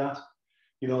to be that.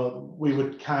 You know, we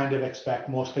would kind of expect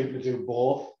most people to do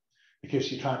both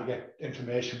because you're trying to get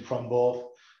information from both.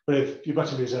 But if you've got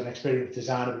somebody who's an experienced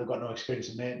designer but they've got no experience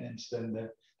in maintenance, then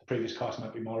the previous course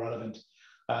might be more relevant.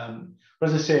 But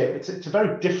as I say, it's a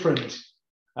very different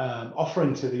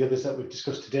offering to the others that we've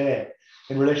discussed today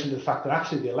in relation to the fact that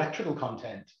actually the electrical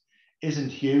content isn't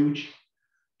huge,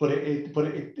 but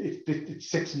it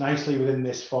sits nicely within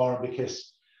this forum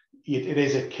because it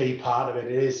is a key part of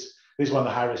it. It is one of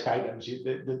the high risk items.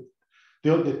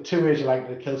 The two ways you like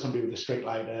to kill somebody with a street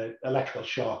light are electrical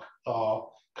shock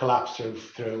or collapse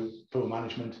through poor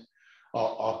management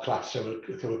or collapse through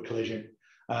a collision.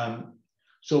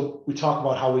 So we talk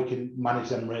about how we can manage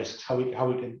them risks, how we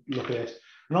can look at it,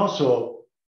 and also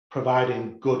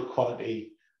providing good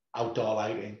quality outdoor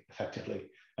lighting effectively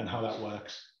and how that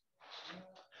works.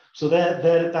 So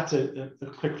that's a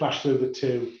quick flash through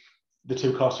the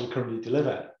two courses we currently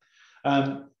deliver.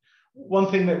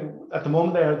 One thing that at the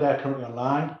moment they're currently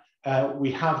online.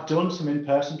 We have done some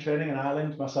in-person training in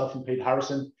Ireland. Myself and Pete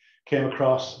Harrison came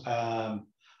across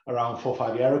around 4 or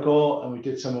 5 years ago, and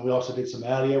we also did some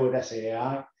earlier with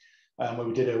SAAI, where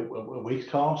we did a week's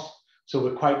course. So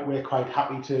we're quite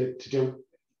happy to do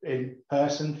in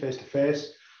person, face to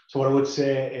face. So what I would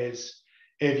say is,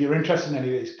 if you're interested in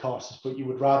any of these courses, but you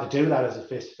would rather do that as a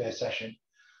face to face session,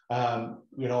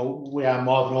 you know, we are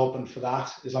more than open for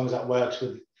that as long as that works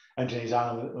with Engineers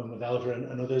Ireland and with Elva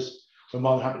and others. We're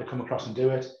more than happy to come across and do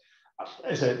it.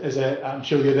 I'm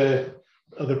sure the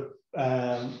other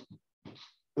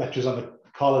lecturers on the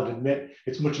call would admit,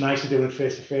 it's much nicer doing it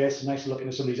face to face. It's nice to look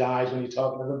into somebody's eyes when you're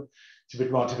talking to them. It's a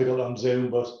bit more difficult on Zoom,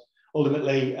 but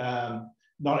ultimately,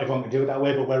 not everyone can do it that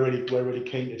way. But we're really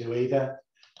keen to do either.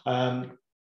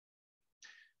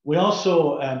 We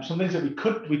also some things that we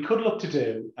could look to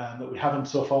do that we haven't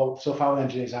so far with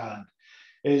Engineers Ireland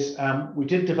is we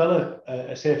did develop,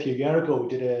 say a few years ago, we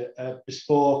did a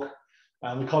bespoke,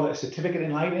 we call it a certificate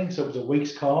in lighting. So it was a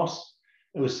week's course.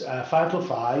 It was 5 till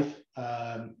 5.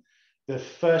 The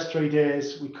first 3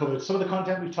 days we covered some of the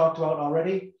content we've talked about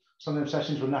already. Some of the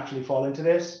sessions would naturally fall into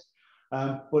this,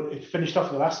 but it finished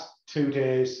off the last 2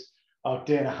 days or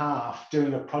day and a half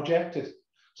doing a project.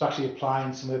 So actually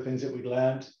applying some of the things that we'd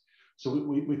learned. So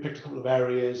we picked a couple of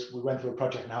areas. We went through a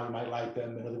project and how we might like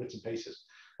them and other bits and pieces.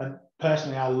 And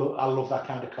personally, I love that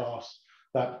kind of course,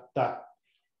 that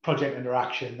project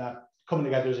interaction, that coming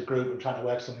together as a group and trying to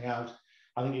work something out.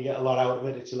 I think you get a lot out of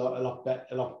it. It's a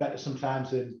lot better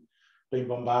sometimes than being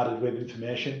bombarded with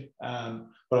information.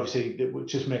 But obviously,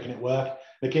 it's just making it work.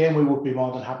 Again, we would be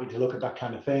more than happy to look at that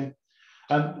kind of thing.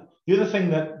 The other thing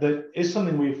that is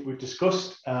something we've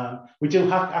discussed, we do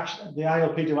have, actually, the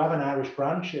ILP do have an Irish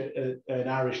branch, an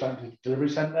Irish Lighting Delivery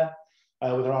Centre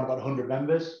with around about 100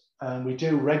 members. And we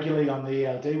do regularly on the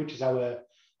ELD, which is our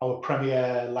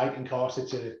premier lighting course.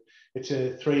 It's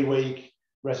a 3-week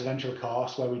residential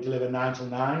course where we deliver 9 till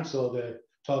 9, so the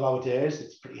 12-hour days.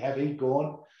 It's pretty heavy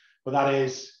going, but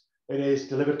it is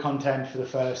delivered content for the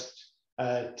first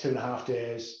 2.5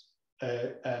 days,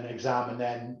 an exam and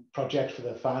then project for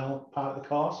the final part of the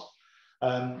course.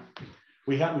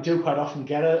 We do quite often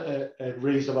get a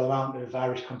reasonable amount of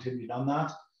Irish contingent on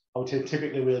that. I would say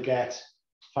typically we'll get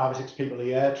 5 or 6 people a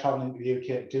year travelling to the UK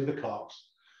to do the course.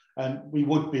 And we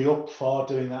would be up for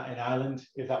doing that in Ireland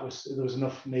if there was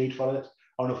enough need for it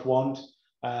or enough want.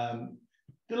 A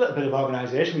little bit of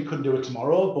organisation. We couldn't do it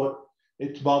tomorrow, but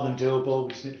it's more than doable.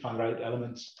 We just need to find the right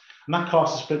elements. And that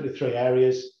course is split into 3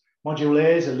 areas. Module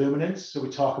A is illuminance. So we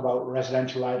talk about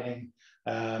residential lighting,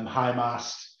 high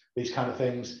mast, these kind of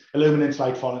things. Illuminance,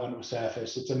 light falling onto a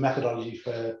surface. It's a methodology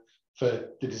for the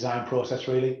design process,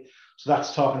 really. So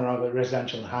that's talking around about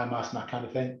residential and high mast and that kind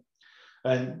of thing.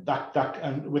 And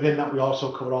and within that, we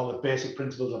also cover all the basic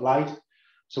principles of light.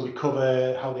 So we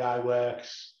cover how the eye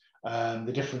works,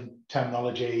 the different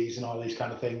terminologies and all these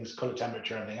kind of things, color,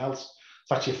 temperature, and everything else.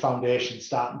 It's actually a foundation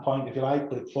starting point, if you like,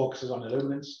 but it focuses on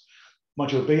illuminance.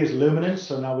 Module B is luminance.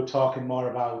 So now we're talking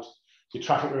more about your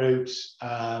traffic routes,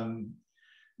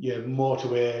 your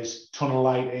motorways, tunnel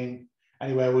lighting.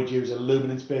 Anywhere we'd use a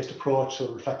luminance-based approach, so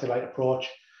a reflected light approach.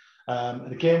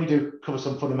 And again, we do cover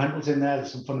some fundamentals in there.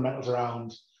 There's some fundamentals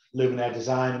around luminaire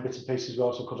design and bits and pieces we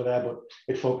also cover there, but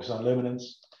it focuses on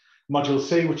luminance. Module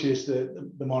C, which is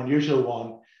the more unusual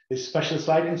one, is specialist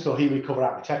lighting. So here we cover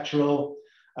architectural,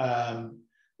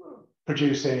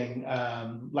 producing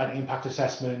lighting impact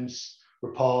assessments,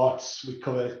 reports. We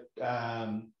cover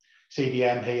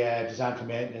CDM here, design for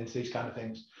maintenance, these kind of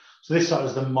things. So this sort of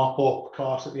is the mop-up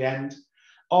course at the end.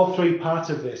 All 3 parts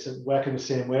of this work in the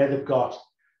same way. They've got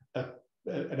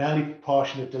an early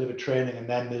portion of delivered training, and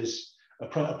then there's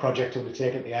project to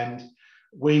undertake at the end.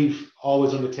 We've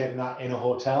always undertaken that in a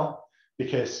hotel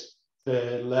because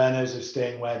the learners are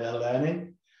staying where they're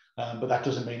learning, but that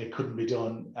doesn't mean it couldn't be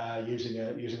done using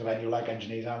a venue like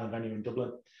Engineers Island venue in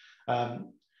Dublin.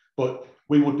 But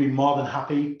we would be more than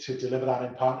happy to deliver that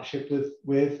in partnership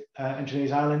with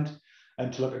Engineers Island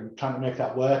and to look at trying to make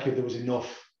that work if there was enough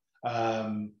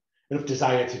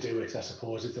desire to do it, I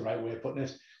suppose is the right way of putting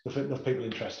it, enough people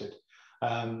interested.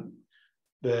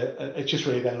 It's just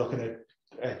really then looking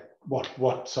at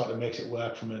what sort of makes it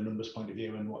work from a numbers point of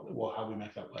view and how we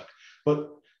make that work. But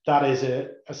that is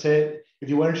I say, if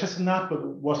you were interested in that, but it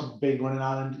wasn't being run in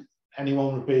Ireland,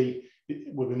 anyone would be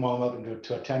more than welcome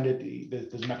to attend it.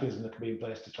 There's mechanisms that can be in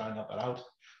place to try and help that out,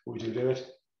 but we do it.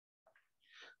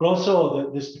 But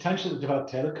also there's potential to develop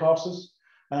tailored courses.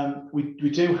 We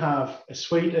do have a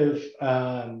suite of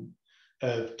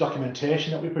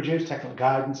documentation that we produce, technical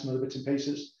guidance and other bits and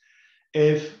pieces.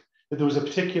 If there was a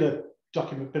particular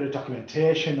bit of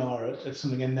documentation or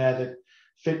something in there that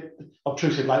fit,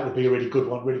 obtrusive light would be a really good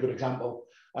one, really good example.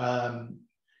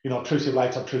 Obtrusive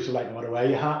light no matter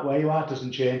where you are, it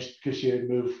doesn't change because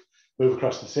you move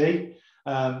across the sea.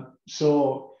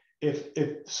 So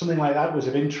if something like that was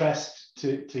of interest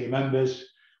to your members,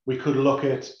 we could look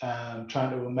at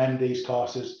trying to amend these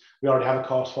courses. We already have a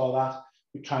course for that.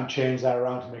 We try and change that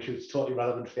around to make sure it's totally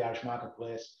relevant for the Irish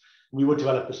marketplace. We would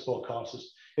develop bespoke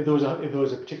courses. If there was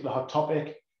a particular hot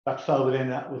topic that fell within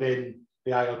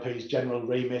the ILP's general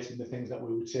remit and the things that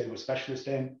we would say we're specialist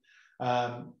in,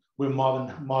 we're more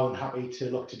than happy to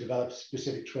look to develop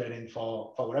specific training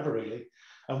for whatever really.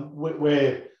 And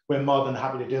we're more than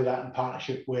happy to do that in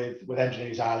partnership with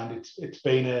Engineers Island. It's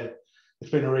been a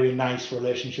really nice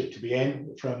relationship to be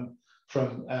in from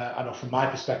I know from my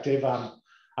perspective.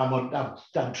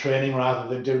 I'm training rather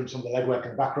than doing some of the legwork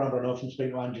in the background. I know from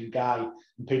speaking to Angie and Guy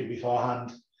and Peter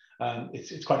beforehand,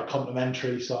 it's quite a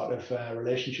complementary sort of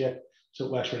relationship, so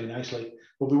it works really nicely.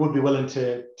 But we would be willing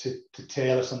to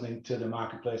tailor something to the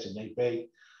marketplace if need be,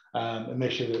 and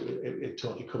make sure that it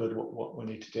totally covered what we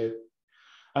need to do.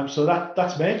 So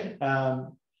that's me.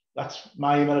 That's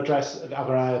my email address. I've got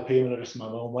an ILP email address, my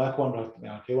own work one, but the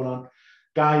ILP one on.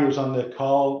 Guy, who was on the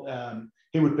call,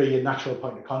 he would be a natural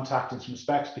point of contact in some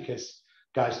respects because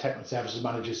Guy's technical services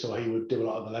manager, so he would do a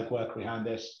lot of the legwork behind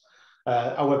this.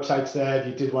 Our website's there if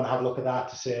you did want to have a look at that,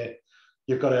 to say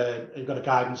you've got a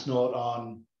guidance note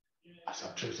on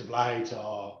obtrusive light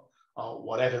or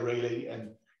whatever really,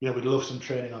 and we'd love some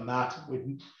training on that.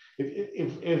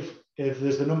 If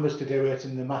there's the numbers to do it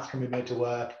and the maths can be made to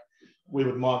work, we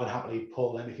would more than happily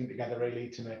pull anything together really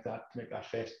to make that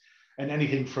fit. And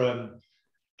anything from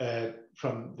the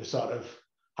sort of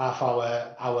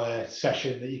hour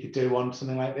session that you could do on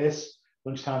something like this,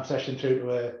 lunchtime session, through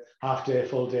to a half day,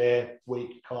 full day,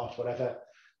 week, course, whatever.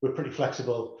 We're pretty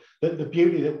flexible. The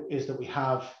beauty is that we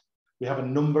have a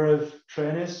number of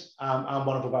trainers. I'm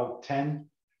one of about 10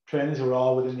 trainers who are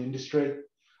all within the industry.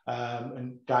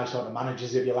 And Guy sort of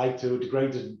manages, if you like, to a degree,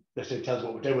 doesn't necessarily tell us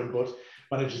what we're doing, but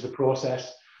manages the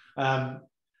process.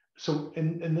 So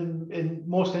in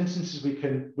most instances, we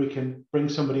can bring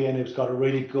somebody in who's got a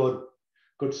really good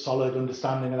solid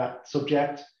understanding of that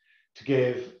subject to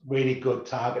give really good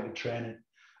targeted training.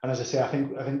 And as I say, I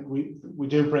think we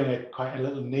do bring quite a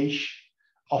little niche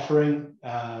offering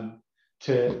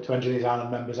to Engineers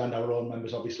Island members and our own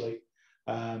members, obviously,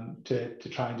 to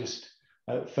try and just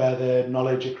further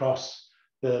knowledge across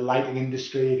the lighting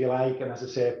industry, if you like. And as I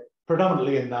say,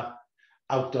 predominantly in that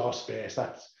outdoor space.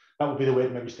 That would be the way to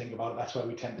maybe think about it. That's where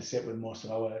we tend to sit with most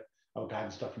of our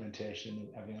guidance documentation and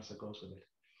everything else that goes with it.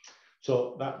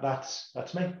 So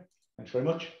that's me. Thanks very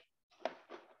much.